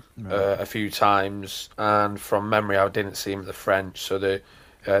Wimbledon a few times, and from memory, I didn't see him at the French. So the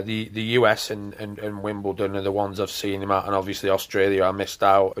US and Wimbledon are the ones I've seen him at, and obviously Australia I missed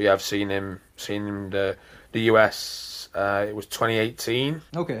out. But yeah, I've seen him the US. It was 2018.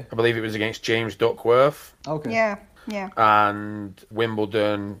 Okay. I believe it was against James Duckworth. Okay. Yeah. And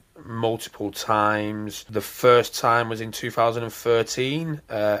Wimbledon multiple times. The first time was in 2013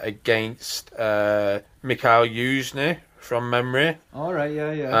 against Mikhail Yuzny from memory. All right.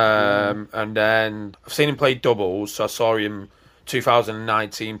 Yeah. And then I've seen him play doubles. So I saw him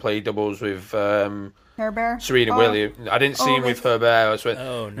 2019 play doubles with Herbert? Serena Williams. I didn't see him with Herbert. I was with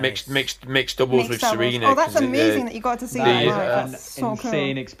nice. mixed doubles with Serena. Oh, that's amazing that you got to see that. That's so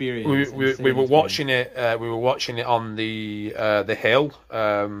insane cool. experience. We were watching it. We were watching it on the hill,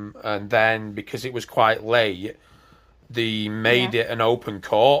 and then because it was quite late, they made it an open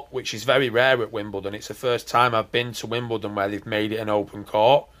court, which is very rare at Wimbledon. It's the first time I've been to Wimbledon where they've made it an open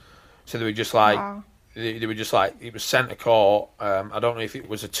court. So they were just like. Wow. They were just like, it was centre court. I don't know if it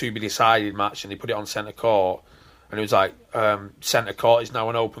was a to-be-decided match and they put it on centre court. And it was like, centre court is now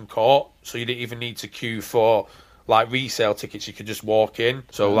an open court. So you didn't even need to queue for like resale tickets. You could just walk in.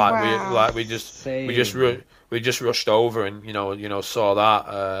 So we just rushed over and saw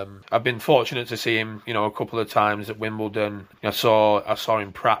that. I've been fortunate to see him a couple of times at Wimbledon. I saw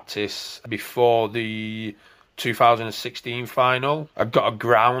him practice before the 2016 final. I got a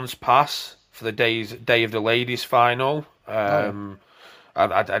grounds pass for the day of the ladies final. I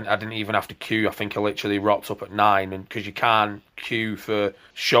didn't even have to queue. I think I literally rocked up at 9, and because you can't queue for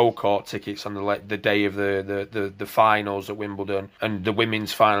show court tickets on the day of the finals at Wimbledon, and the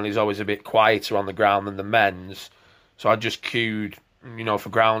women's final is always a bit quieter on the ground than the men's. So I just queued, for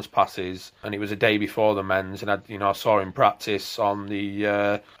grounds passes, and it was a day before the men's, and I saw him practice on the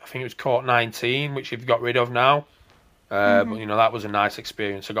I think it was court 19, which you've got rid of now. But that was a nice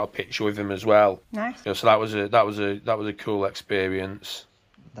experience. I got a picture with him as well. Nice. So that was a cool experience.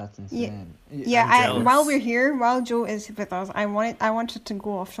 That's insane. While we're here, while Joe is with us, I wanted to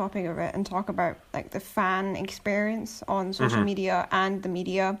go off topic a bit and talk about like the fan experience on social media and the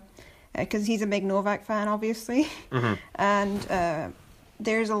media, because he's a big Novak fan, obviously, and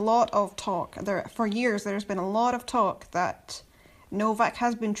there's a lot of talk. For years, there's been a lot of talk that Novak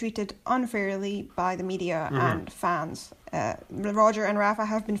has been treated unfairly by the media and fans. Roger and Rafa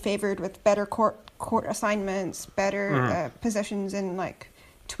have been favoured with better court assignments, better positions in like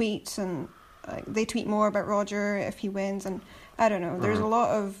tweets, and they tweet more about Roger if he wins. And I don't know, there's a lot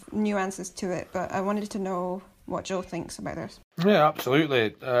of nuances to it, but I wanted to know what Joe thinks about this. Yeah,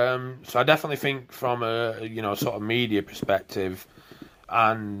 absolutely. So I definitely think from a sort of media perspective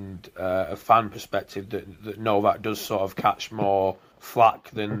and a fan perspective that Novak does sort of catch more flack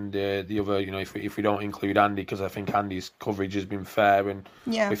than the other. You know, if we don't include Andy, because I think Andy's coverage has been fair. And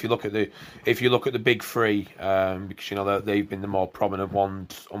if you look at the big three, because you know they've been the more prominent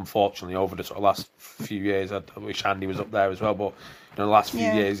ones, unfortunately, over the sort of last few years. I wish Andy was up there as well, but the last few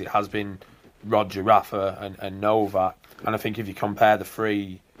years it has been Roger, Rafa, and Novak. And I think if you compare the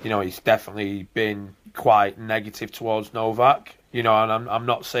three, it's definitely been quite negative towards Novak. And I'm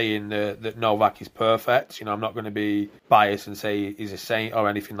not saying that Novak is perfect. I'm not going to be biased and say he's a saint or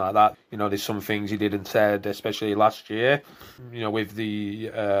anything like that. There's some things he did and said, especially last year. With the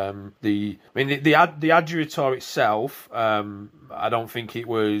Adjurator itself, I don't think it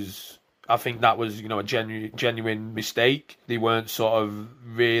was. I think that was, a genuine mistake. They weren't sort of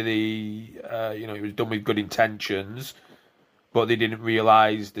really, it was done with good intentions, but they didn't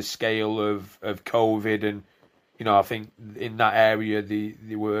realise the scale of COVID. And, I think in that area,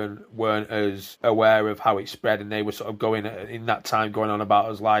 they weren't as aware of how it spread, and they were sort of going on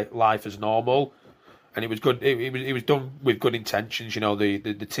about as life as normal. And it was good. It was done with good intentions.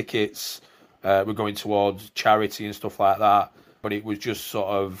 The tickets were going towards charity and stuff like that, but it was just sort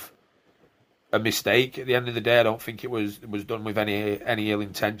of a mistake at the end of the day. I don't think it was done with any ill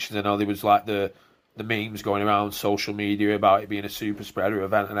intentions. I know there was like the memes going around social media about it being a super spreader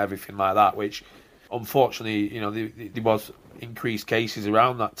event and everything like that, which unfortunately, there was increased cases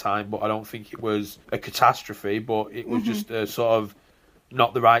around that time, but I don't think it was a catastrophe, but it was just a sort of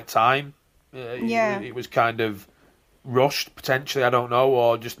not the right time. It was kind of rushed potentially, I don't know,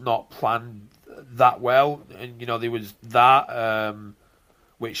 or just not planned that well. And, there was that,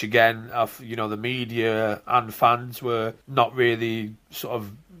 which again, the media and fans were not really sort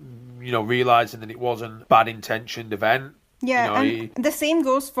of, realising that it wasn't a bad intentioned event. Yeah, and the same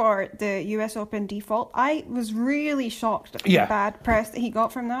goes for the US Open default. I was really shocked at the bad press that he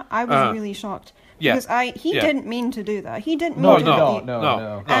got from that. I was really shocked. Because he didn't mean to do that. He didn't mean to do that.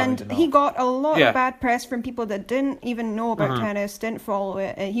 No. And he got a lot of bad press from people that didn't even know about tennis, didn't follow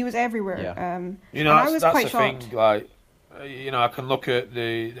it. He was everywhere. Yeah. And I was quite shocked. Thing, like, I can look at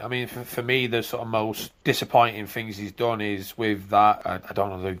for me, the sort of most disappointing things he's done is with that, I don't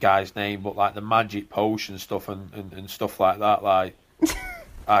know the guy's name, but like the magic potion stuff and stuff like that, like,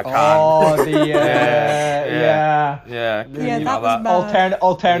 I can't. Oh, that was bad.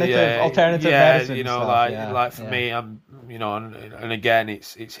 Alternative medicine stuff. Like for me, I'm, and again,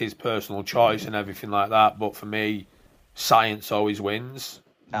 it's his personal choice and everything like that, but for me, science always wins.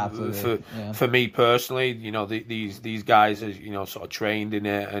 Absolutely. For me personally, these guys are sort of trained in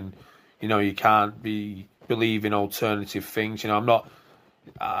it, and you can't believe in alternative things. I'm not.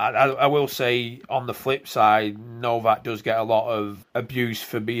 I will say on the flip side, Novak does get a lot of abuse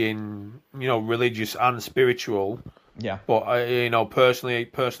for being religious and spiritual. Yeah. But personally,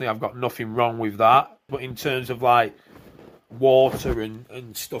 I've got nothing wrong with that. But in terms of like water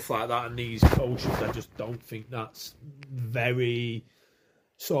and stuff like that, and these potions, I just don't think that's very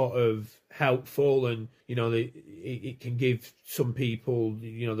sort of helpful, and it can give some people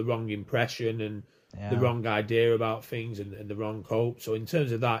the wrong impression and the wrong idea about things and the wrong hope. So in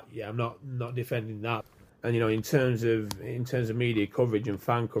terms of that, I'm not defending that. And in terms of media coverage and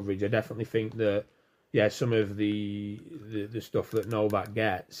fan coverage, I definitely think that some of the stuff that Novak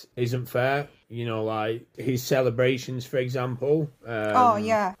gets isn't fair. Like his celebrations, for example.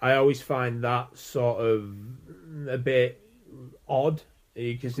 I always find that sort of a bit odd.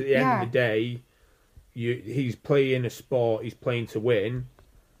 Because at the end of the day, he's playing a sport. He's playing to win,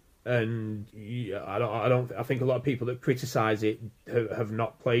 and I think a lot of people that criticise it have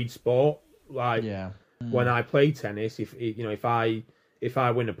not played sport. Like when I play tennis, if I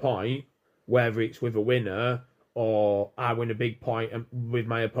win a point, whether it's with a winner or I win a big point with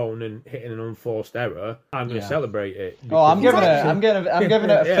my opponent hitting an unforced error, I'm going to celebrate it. Oh, I'm giving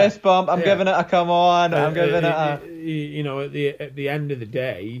it a fist bump. I'm giving it a come on. I'm giving it a. At the end of the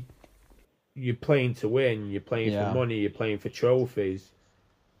day, you're playing to win. You're playing for money. You're playing for trophies.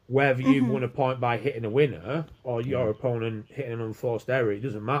 Whether you've won a point by hitting a winner or your opponent hitting an unforced error, it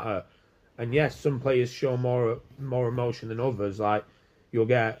doesn't matter. And yes, some players show more emotion than others. Like you'll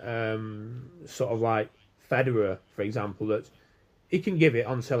get sort of like Federer, for example, that he can give it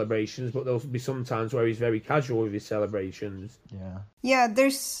on celebrations, but there'll be some times where he's very casual with his celebrations. Yeah,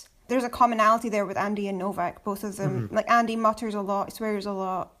 there's a commonality there with Andy and Novak, both of them. Like Andy mutters a lot, swears a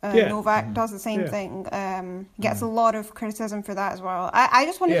lot. Novak does the same thing. Gets a lot of criticism for that as well. I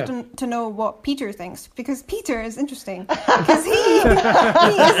just wanted to know what Peter thinks, because Peter is interesting. Because he is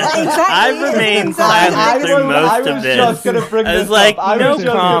exactly. I remained silent through most of this. I was like, no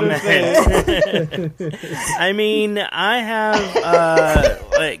comment. I mean, I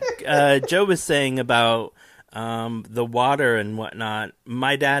have Joe was saying about the water and whatnot.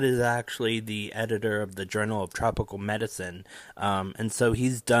 My dad is actually the editor of the Journal of Tropical Medicine, and so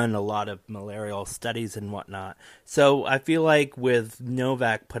he's done a lot of malarial studies and whatnot. So I feel like with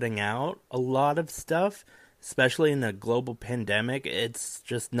Novak putting out a lot of stuff, especially in a global pandemic, it's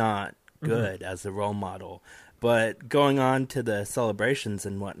just not good as a role model. But going on to the celebrations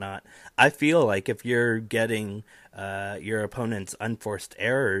and whatnot, I feel like if you're getting your opponent's unforced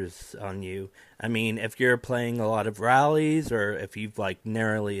errors on you, I mean, if you're playing a lot of rallies or if you've like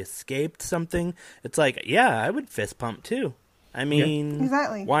narrowly escaped something, it's like, yeah, I would fist pump too. I mean,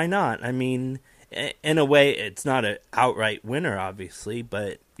 exactly. Why not? I mean, in a way, it's not an outright winner, obviously,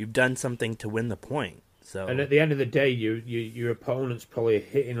 but you've done something to win the point. So. And at the end of the day, your opponent's probably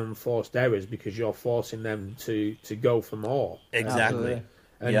hitting unforced errors because you're forcing them to go for more. Exactly.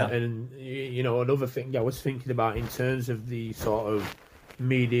 And you know, another thing I was thinking about in terms of the sort of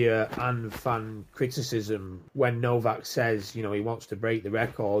media and fan criticism when Novak says, you know, he wants to break the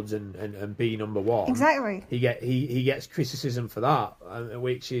records and be number one. Exactly. He gets criticism for that,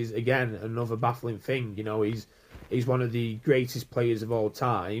 which is again another baffling thing. You know, he's one of the greatest players of all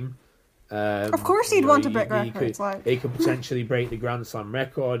time. Of course he'd want to break records. He could potentially break the Grand Slam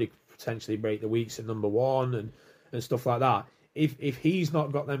record. He could potentially break the weeks at number one and stuff like that. If he's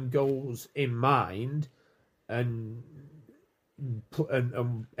not got them goals in mind and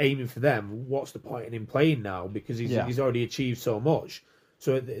aiming for them, what's the point in him playing now? Because he's already achieved so much.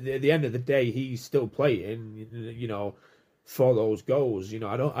 So at the end of the day, he's still playing, you know, for those goals. You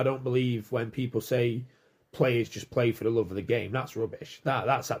know, I don't believe when people say players just play for the love of the game. That's rubbish.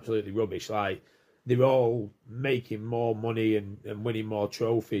 That's absolutely rubbish. Like, they're all making more money and winning more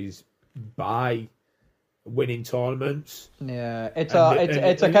trophies by winning tournaments. Yeah, it's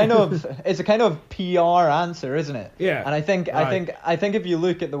a kind of PR answer, isn't it? Yeah. And I think if you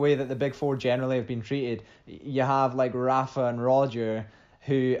look at the way that the Big Four generally have been treated, you have like Rafa and Roger,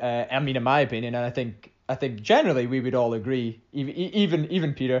 who I mean, in my opinion, and I think generally we would all agree,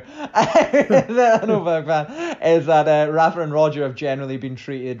 even Peter, the Novak fan, is that Rafa and Roger have generally been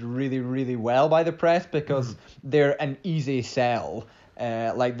treated really, really well by the press because they're an easy sell.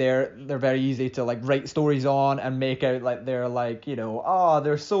 Like they're very easy to like write stories on and make out like they're like, you know,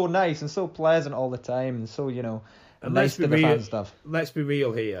 they're so nice and so pleasant all the time and so, you know, and nice to the fans and stuff. Let's be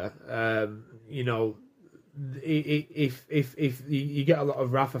real here. You know, if you get a lot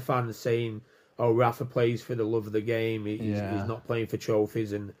of Rafa fans saying, "Oh, Rafa plays for the love of the game. He's not playing for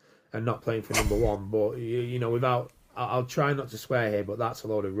trophies and not playing for number one." But you know, without, I'll try not to swear here, but that's a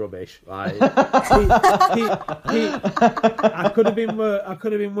load of rubbish. Like, I could have been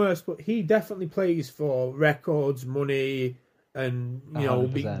worse, but he definitely plays for records, money, and you know,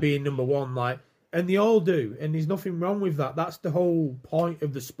 being number one. Like, and they all do, and there's nothing wrong with that. That's the whole point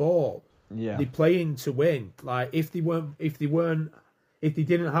of the sport. Yeah, they're playing to win. Like, if they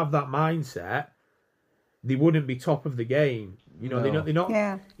didn't have that mindset, they wouldn't be top of the game. You know, they're not.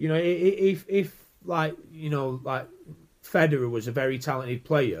 Yeah. You know, if like, you know, like Federer was a very talented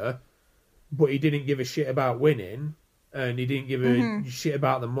player, but he didn't give a shit about winning, and he didn't give a shit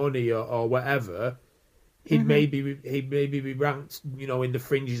about the money or whatever, he'd maybe be ranked, you know, in the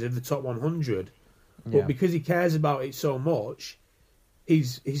fringes of the top 100. But because he cares about it so much,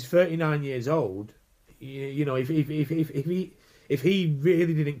 he's 39 years old. You know, if he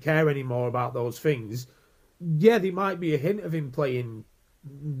really didn't care anymore about those things, yeah, there might be a hint of him playing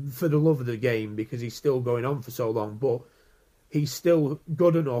for the love of the game because he's still going on for so long, but he's still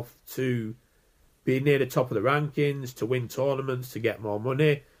good enough to be near the top of the rankings, to win tournaments, to get more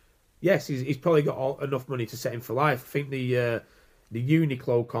money. Yes, he's probably got enough money to set him for life. I think the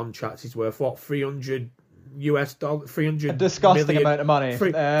Uniqlo contract is worth what, $300 $300 a disgusting million, amount of money. a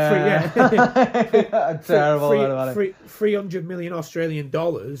terrible amount of money. 300 million Australian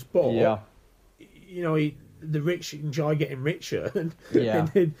dollars, but you know, the rich enjoy getting richer, and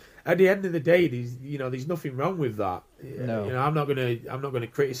at the end of the day, there's nothing wrong with that. No. You know, I'm not gonna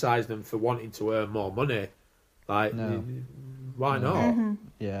criticize them for wanting to earn more money. Like, why not? Mm-hmm.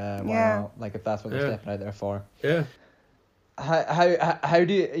 Yeah, why not? Like, if that's what they're stepping out there for. Yeah. How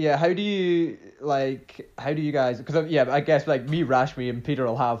do you guys, because I guess like me, Rashmi, and Peter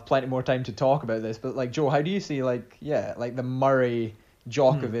will have plenty more time to talk about this, but like, Joe, how do you see like the Murray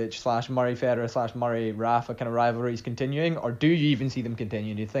Djokovic / Murray Federer / Murray Rafa kind of rivalries continuing, or do you even see them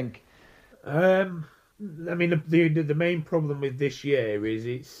continuing, do you think? I mean, the main problem with this year is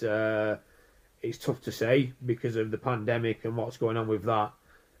it's tough to say because of the pandemic and what's going on with that.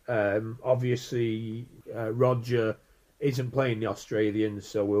 Obviously, Roger isn't playing the Australians,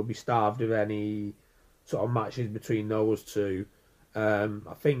 so we'll be starved of any sort of matches between those two.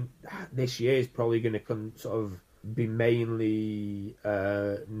 I think this year is probably going to sort of be mainly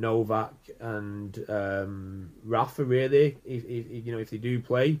Novak and Rafa, really, if they do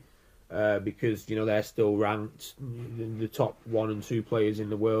play, because they're still ranked the top 1 and 2 players in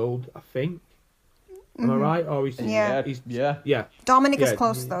the world, I think. Am I right? Or yeah. Dominic is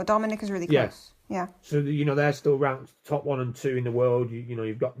close though. Dominic is really close. Yeah. So they're still ranked top 1 and 2 in the world.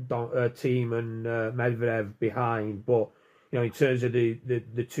 You've got Thiem and Medvedev behind, but in terms of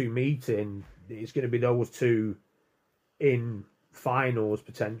the two meeting, it's going to be those two in finals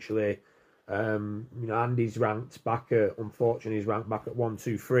potentially. Andy's ranked back at, unfortunately, he's ranked back at 1,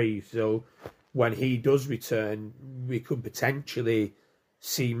 2, 3. So when he does return, we could potentially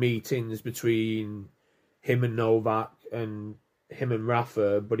see meetings between him and Novak and him and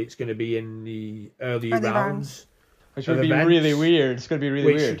Rafa, but it's going to be in the early rounds. Which would be really weird. It's going to be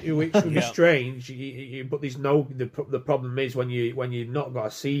really weird. Which would be strange. But there's the problem is when you've not got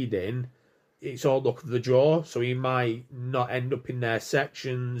a seed in, it's all luck of the draw. So he might not end up in their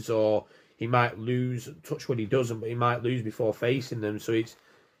sections, or he might lose. Touch wood, he doesn't, but he might lose before facing them. So it's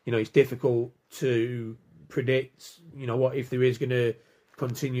it's difficult to predict. What if there is going to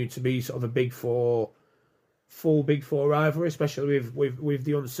continue to be sort of a full Big Four rivalry, especially with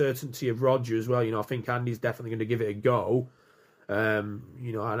the uncertainty of Roger as well. I think Andy's definitely going to give it a go. And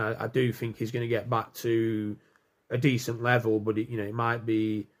I do think he's going to get back to a decent level, but it might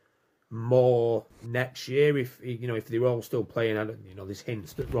be more next year if they're all still playing. There's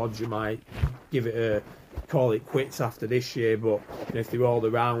hints that Roger might call it quits after this year, but if they're all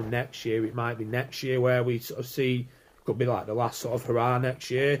around next year, it might be next year where we sort of see, could be like the last sort of hurrah next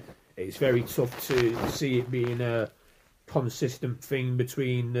year. It's very tough to see it being a consistent thing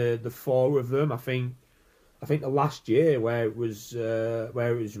between the 4 of them. I think the last year where it was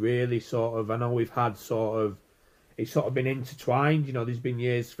really sort of, I know we've had it's sort of been intertwined. There's been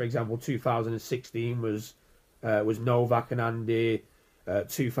years, for example, 2016 was Novak and Andy,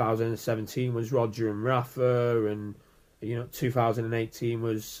 2017 was Roger and Rafa, and 2018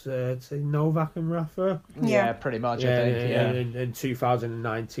 was Novak and Rafa. Yeah, pretty much. I think. Yeah, and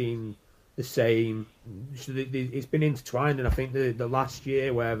 2019 the same. So it's been intertwined, and I think the last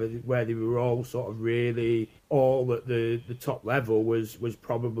year where they were all sort of really all at the top level was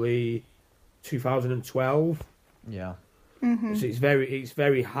probably 2012. Yeah. Mm-hmm. So it's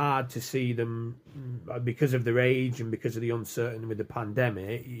very hard to see them because of their age and because of the uncertainty with the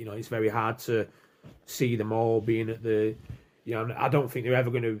pandemic. It's very hard to see them all being at the. I don't think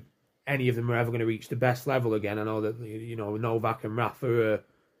any of them are ever going to reach the best level again. I know that Novak and Rafa are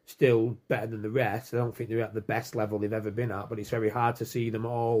still better than the rest. I don't think they're at the best level they've ever been at, but it's very hard to see them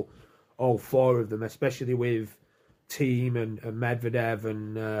all 4 of them, especially with Thiem and Medvedev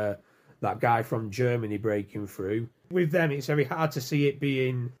and that guy from Germany breaking through. With them, it's very hard to see it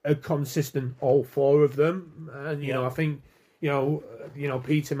being a consistent all 4 of them. And I think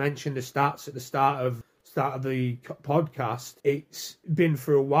Peter mentioned the stats at the start of the podcast. It's been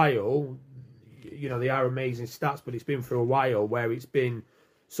for a while. They are amazing stats, but it's been for a while where it's been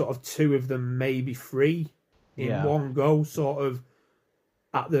sort of 2 of them, maybe 3 in one go, sort of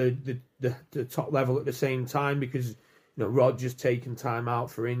at the top level at the same time, because Roger's taken time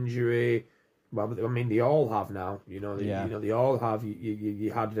out for injury. Well, I mean, they all have now. They all have.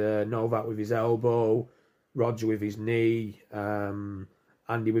 You had Novak with his elbow, Roger with his knee,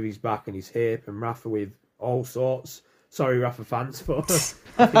 Andy with his back and his hip, and Rafa with all sorts. Sorry, Rafa fans, but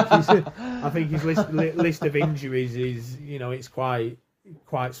I think his list of injuries is it's quite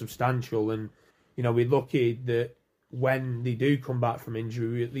substantial, and we're lucky that when they do come back from injury,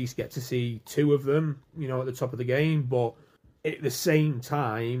 we at least get to see 2 of them, at the top of the game. But at the same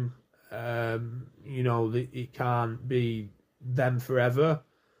time, it can't be them forever.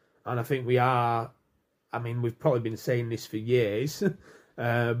 And I think we've probably been saying this for years,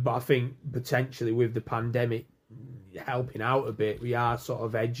 but I think potentially with the pandemic helping out a bit, we are sort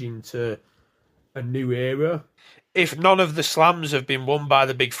of edging to a new era. If none of the slams have been won by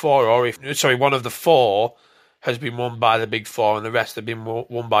the Big Four, or one of the 4 has been won by the Big Four and the rest have been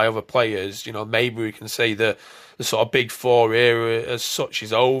won by other players, maybe we can say the sort of Big Four era as such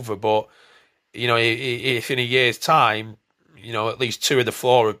is over. But if in a year's time, at least 2 of the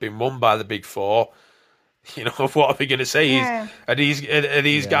 4 have been won by the Big Four, what are we going to say? Yeah. Are these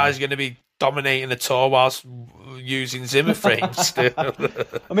guys going to be dominating the tour whilst using Zimmer frames still?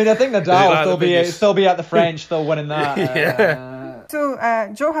 I mean, I think Nadal will still be at the French, still winning that. Yeah. So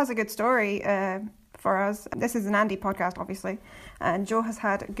Joe has a good story for us. This is an Andy podcast, obviously, and Joe has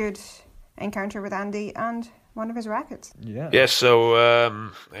had a good encounter with Andy and one of his rackets. Yeah. So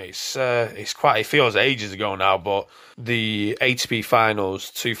it feels ages ago now, but the ATP Finals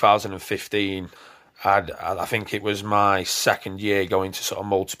 2015. I think it was my second year going to sort of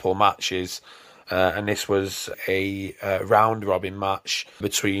multiple matches. And this was a round robin match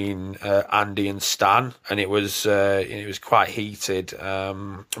between Andy and Stan, and it was quite heated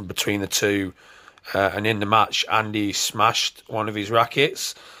between the two. And in the match, Andy smashed one of his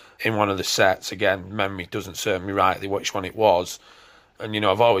rackets in one of the sets. Again, memory doesn't serve me rightly which one it was. And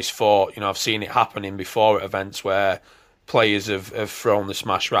I've always thought, I've seen it happening before at events where players have thrown the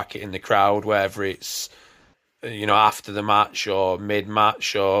smash racket in the crowd, whether it's after the match or mid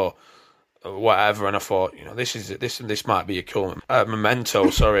match or whatever, and I thought, this might be a cool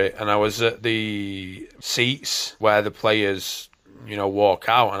memento. Sorry, and I was at the seats where the players, walk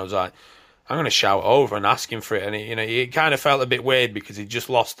out, and I was like, I'm going to shout over and ask him for it, and it kind of felt a bit weird because he just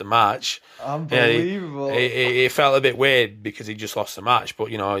lost the match. Unbelievable. It felt a bit weird because he just lost the match,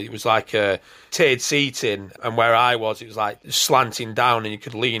 but it was like a tiered seating, and where I was, it was like slanting down, and you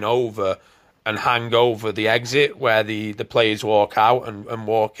could lean over and hang over the exit where the players walk out and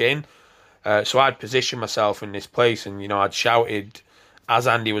walk in. So I'd positioned myself in this place, and I'd shouted as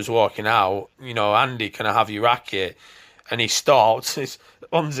Andy was walking out, Andy, can I have your racket? And he stopped,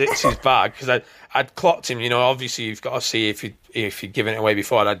 unzipped his bag, because I'd clocked him. Obviously you've got to see if you'd given it away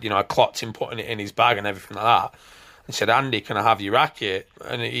before. I clocked him putting it in his bag and everything like that. And said, Andy, can I have your racket?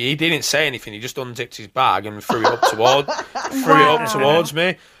 And he didn't say anything. He just unzipped his bag and threw it up towards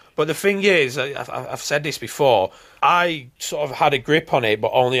me. But the thing is, I've said this before, I sort of had a grip on it,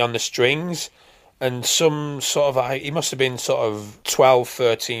 but only on the strings. And some sort of, he must have been sort of 12,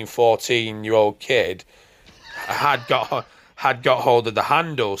 13, 14-year-old kid, had got hold of the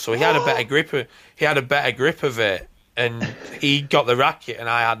handle. So he had a better grip of it, and he got the racket and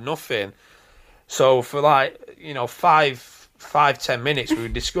I had nothing. So for 5-10 minutes we were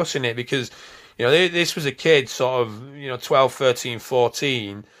discussing it, because this was a kid sort of 12, 13,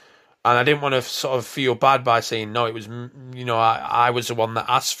 14, and I didn't want to sort of feel bad by saying no, it was I was the one that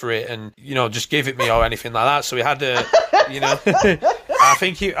asked for it, and just give it me or anything like that. So we had to I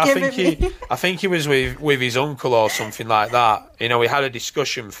think he was with his uncle or something like that. We had a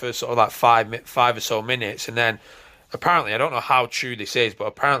discussion for sort of like 5 or so minutes, and then apparently, I don't know how true this is, but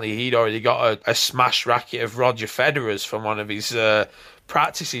apparently he'd already got a smash racket of Roger Federer's from one of his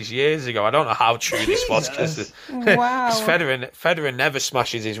practices years ago. I don't know how true this was, because Federer never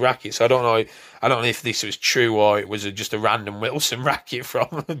smashes his racket, so I don't know if this was true or it was just a random Wilson racket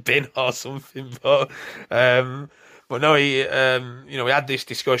from a bin or something. But no, he we had this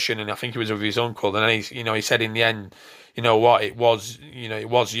discussion, and I think it was with his uncle, and then he said in the end, it was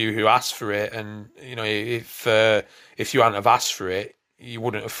you who asked for it, and if you hadn't have asked for it, you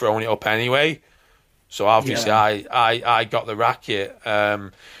wouldn't have thrown it up anyway. So obviously, I got the racket. I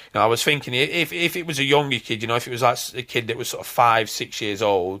was thinking, if it was a younger kid, if it was like a kid that was sort of 5, 6 years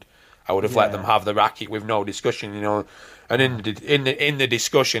old, I would have let them have the racket with no discussion. And in the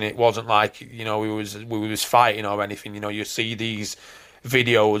discussion, it wasn't like we was fighting or anything. You see these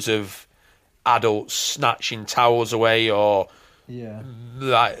videos of adults snatching towels away or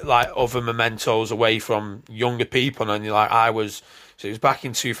like other mementos away from younger people, and you're like, so it was back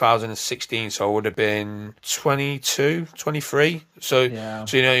in 2016, so I would have been 22, 23. So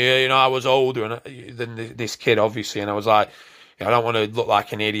I was older than this kid, obviously, and I was like, I don't want to look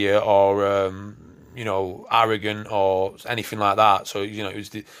like an idiot or arrogant or anything like that. So it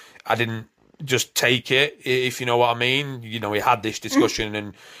was I didn't just take it, if you know what I mean. We had this discussion,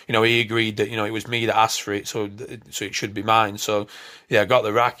 and he agreed that it was me that asked for it, so it should be mine. So I got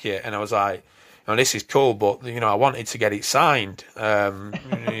the racket, and I was like, this is cool, but I wanted to get it signed. I've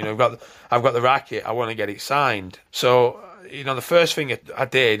got the racket, I want to get it signed. So the first thing I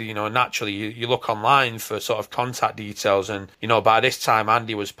did, naturally you look online for sort of contact details, and by this time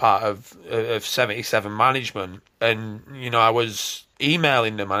Andy was part of 77 management, and I was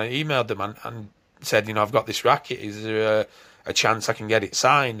emailing them, and I emailed them and said, I've got this racket, is there a chance I can get it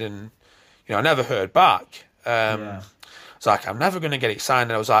signed? And I never heard back. It's like, I'm never going to get it signed.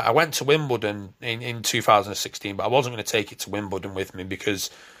 And I was like, I went to Wimbledon in 2016, but I wasn't going to take it to Wimbledon with me,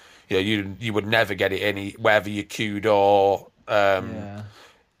 because you would never get it wherever you queued or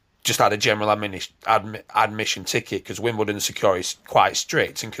just had a general admission ticket, because Wimbledon security is quite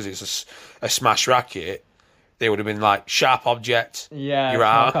strict, and because it's a smash racket, they would have been like, sharp object, you're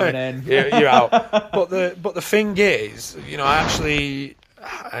out. Coming in. You're out. But the thing is, I actually,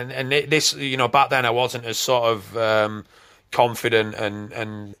 and this, back then I wasn't as sort of confident,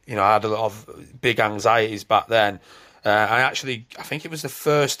 and I had a lot of big anxieties back then. I think it was the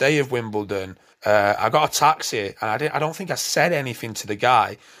first day of Wimbledon, I got a taxi, and I don't think I said anything to the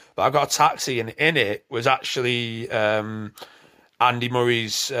guy, but I got a taxi, and in it was actually Andy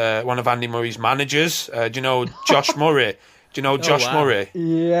Murray's one of Andy Murray's managers. Do you know Josh Murray? Do you know Josh Murray?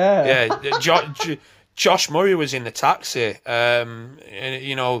 Yeah. Josh Murray was in the taxi, and,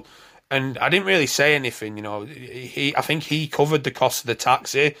 and I didn't really say anything. I think he covered the cost of the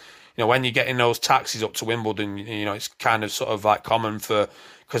taxi. When you get in those taxis up to Wimbledon, it's kind of sort of like common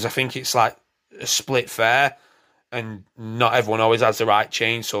because I think it's like a split fare, and not everyone always has the right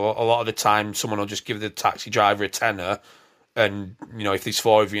change. So a lot of the time, someone will just give the taxi driver a tenner, and if there's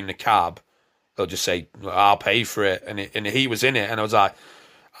 4 of you in the cab, they'll just say, "I'll pay for it." And he was in it, and I was like,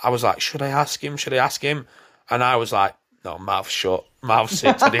 should I ask him? And I was like, no, mouth shut, mouth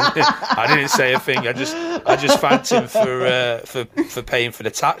sit. I didn't say a thing. I just thanked him for paying for the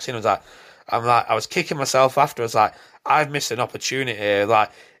taxi. And I was kicking myself after. I was like, I've missed an opportunity here.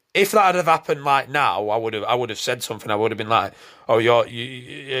 Like, if that had happened like now, I would have said something. I would have been like, "Oh,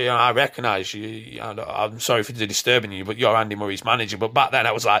 I recognise you. I'm sorry for disturbing you, but you're Andy Murray's manager." But back then,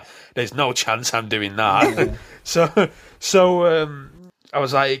 I was like, "There's no chance I'm doing that." So I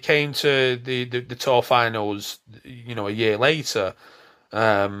was like, it came to the tour finals, a year later,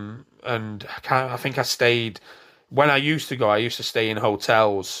 and I think I stayed. When I used to go, I used to stay in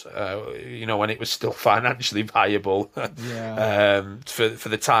hotels, when it was still financially viable, for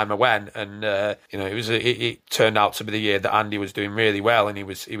the time I went. And, it turned out to be the year that Andy was doing really well, and he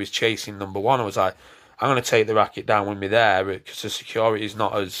was chasing number one. I was like, I'm going to take the racket down with me there, because the security is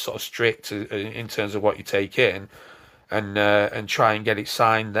not as sort of strict in terms of what you take in, and try and get it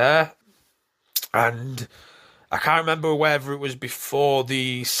signed there. And I can't remember whether it was before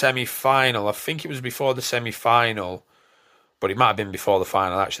the semi-final. I think it was before the semi-final, but it might have been before the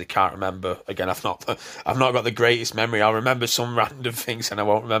final. I actually can't remember. Again, I've not got the greatest memory. I'll remember some random things and I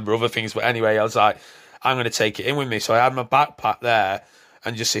won't remember other things. But anyway, I was like, I'm going to take it in with me. So I had my backpack there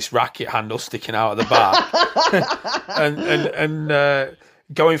and just this racket handle sticking out of the back, and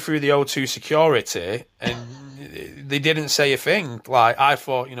going through the O2 security, and they didn't say a thing. Like, I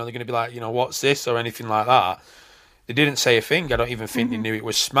thought, they're going to be like, what's this or anything like that. They didn't say a thing. I don't even think they knew it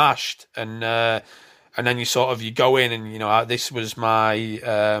was smashed. And then you go in, and this was my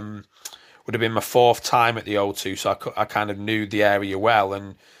would have been my 4th time at the O2, so I kind of knew the area well.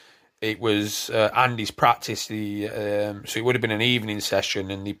 And it was Andy's practice. So it would have been an evening session,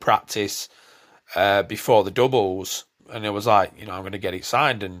 and the practice before the doubles. And it was like, I'm going to get it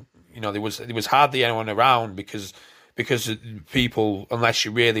signed, and there was hardly anyone around because people, unless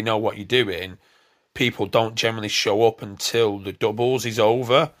you really know what you're doing, people don't generally show up until the doubles is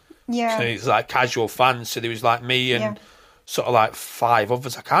over. Yeah. So it's like casual fans. So there was like me and sort of like 5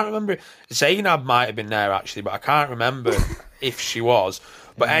 others. I can't remember. Zainab might have been there actually, but I can't remember if she was.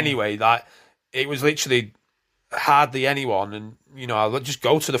 But anyway, like, it was literally hardly anyone, and I'll just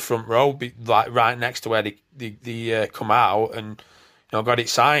go to the front row, like right next to where they come out, and got it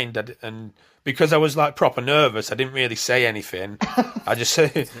signed. And because I was like proper nervous, I didn't really say anything. I just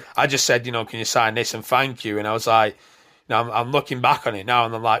said, can you sign this and thank you? And I was like, I'm looking back on it now,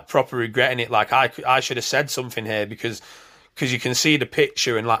 and I'm like proper regretting it. Like, I should have said something here, because you can see the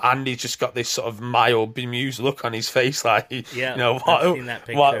picture, and like Andy's just got this sort of mild bemused look on his face, like, what's So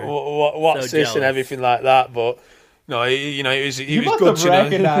this jealous. and everything like that. But no, it was You was must good have to know.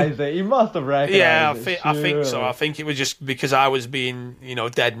 recognised it. You must have recognised it. I think so. I think it was just because I was being,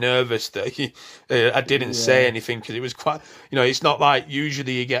 dead nervous that I didn't say anything, because it was quite, it's not like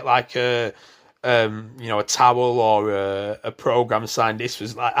usually you get like a towel or a program signed. This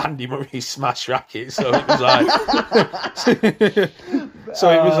was like Andy Murray's smash racket, so it was like,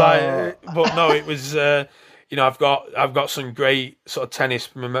 but no, it was. I've got some great sort of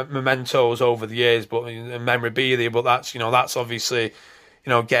tennis mementos over the years, but memorabilia. But that's obviously,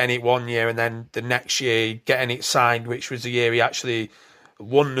 getting it one year, and then the next year getting it signed, which was the year he actually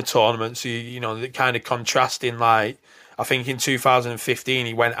won the tournament. So kind of contrasting. Like, I think in 2015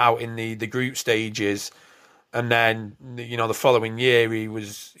 he went out in the group stages, and then the following year he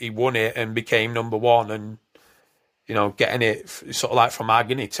won it and became number one, and getting it sort of like from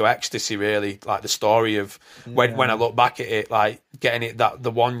agony to ecstasy, really, like the story of when I look back at it, like getting it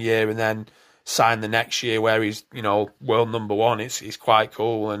the one year and then sign the next year where he's world number one. It's quite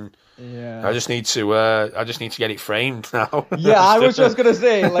cool, and I just need to get it framed now. Yeah, I was just gonna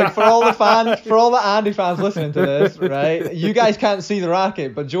say, like, for all the Andy fans listening to this, right? You guys can't see the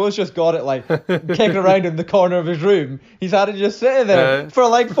racket, but Joe's just got it like kicking around in the corner of his room. He's had it just sitting there for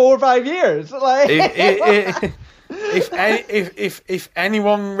like 4 or 5 years. Like, if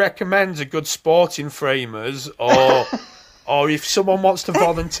anyone recommends a good sporting framers or or if someone wants to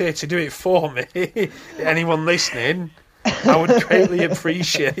volunteer to do it for me, anyone listening, I would greatly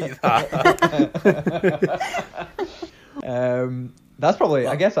appreciate that. That's probably.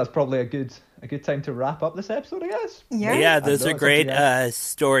 I guess that's probably a good time to wrap up this episode, I guess. Yeah, those are great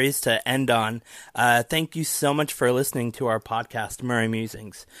stories to end on. Thank you so much for listening to our podcast, Murray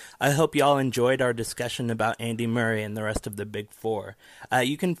Musings. I hope y'all enjoyed our discussion about Andy Murray and the rest of the Big Four.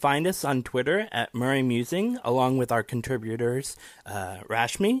 You can find us on Twitter at Murray Musing, along with our contributors,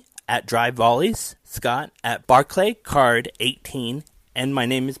 Rashmi at Drive Volleys, Scott at Barclay Card 18, and my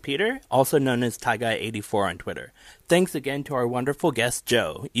name is Peter, also known as TieGuy84 on Twitter. Thanks again to our wonderful guest,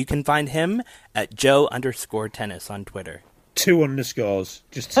 Joe. You can find him at Joe_tennis on Twitter. 2 underscores,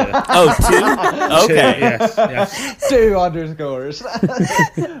 just to... Oh, 2? Okay. Yes. 2 underscores.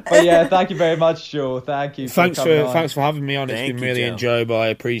 But yeah, thank you very much, Joe. Thank you. Thanks for having me on. It's Thank been you, really Joe. enjoyable. I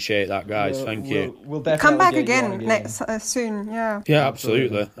appreciate that, guys. Thank you. We'll definitely come back get you on again next soon. Yeah. Yeah,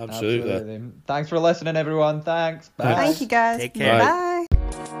 absolutely. Thanks for listening, everyone. Thanks. Bye. Thank you, guys. Take care. Bye.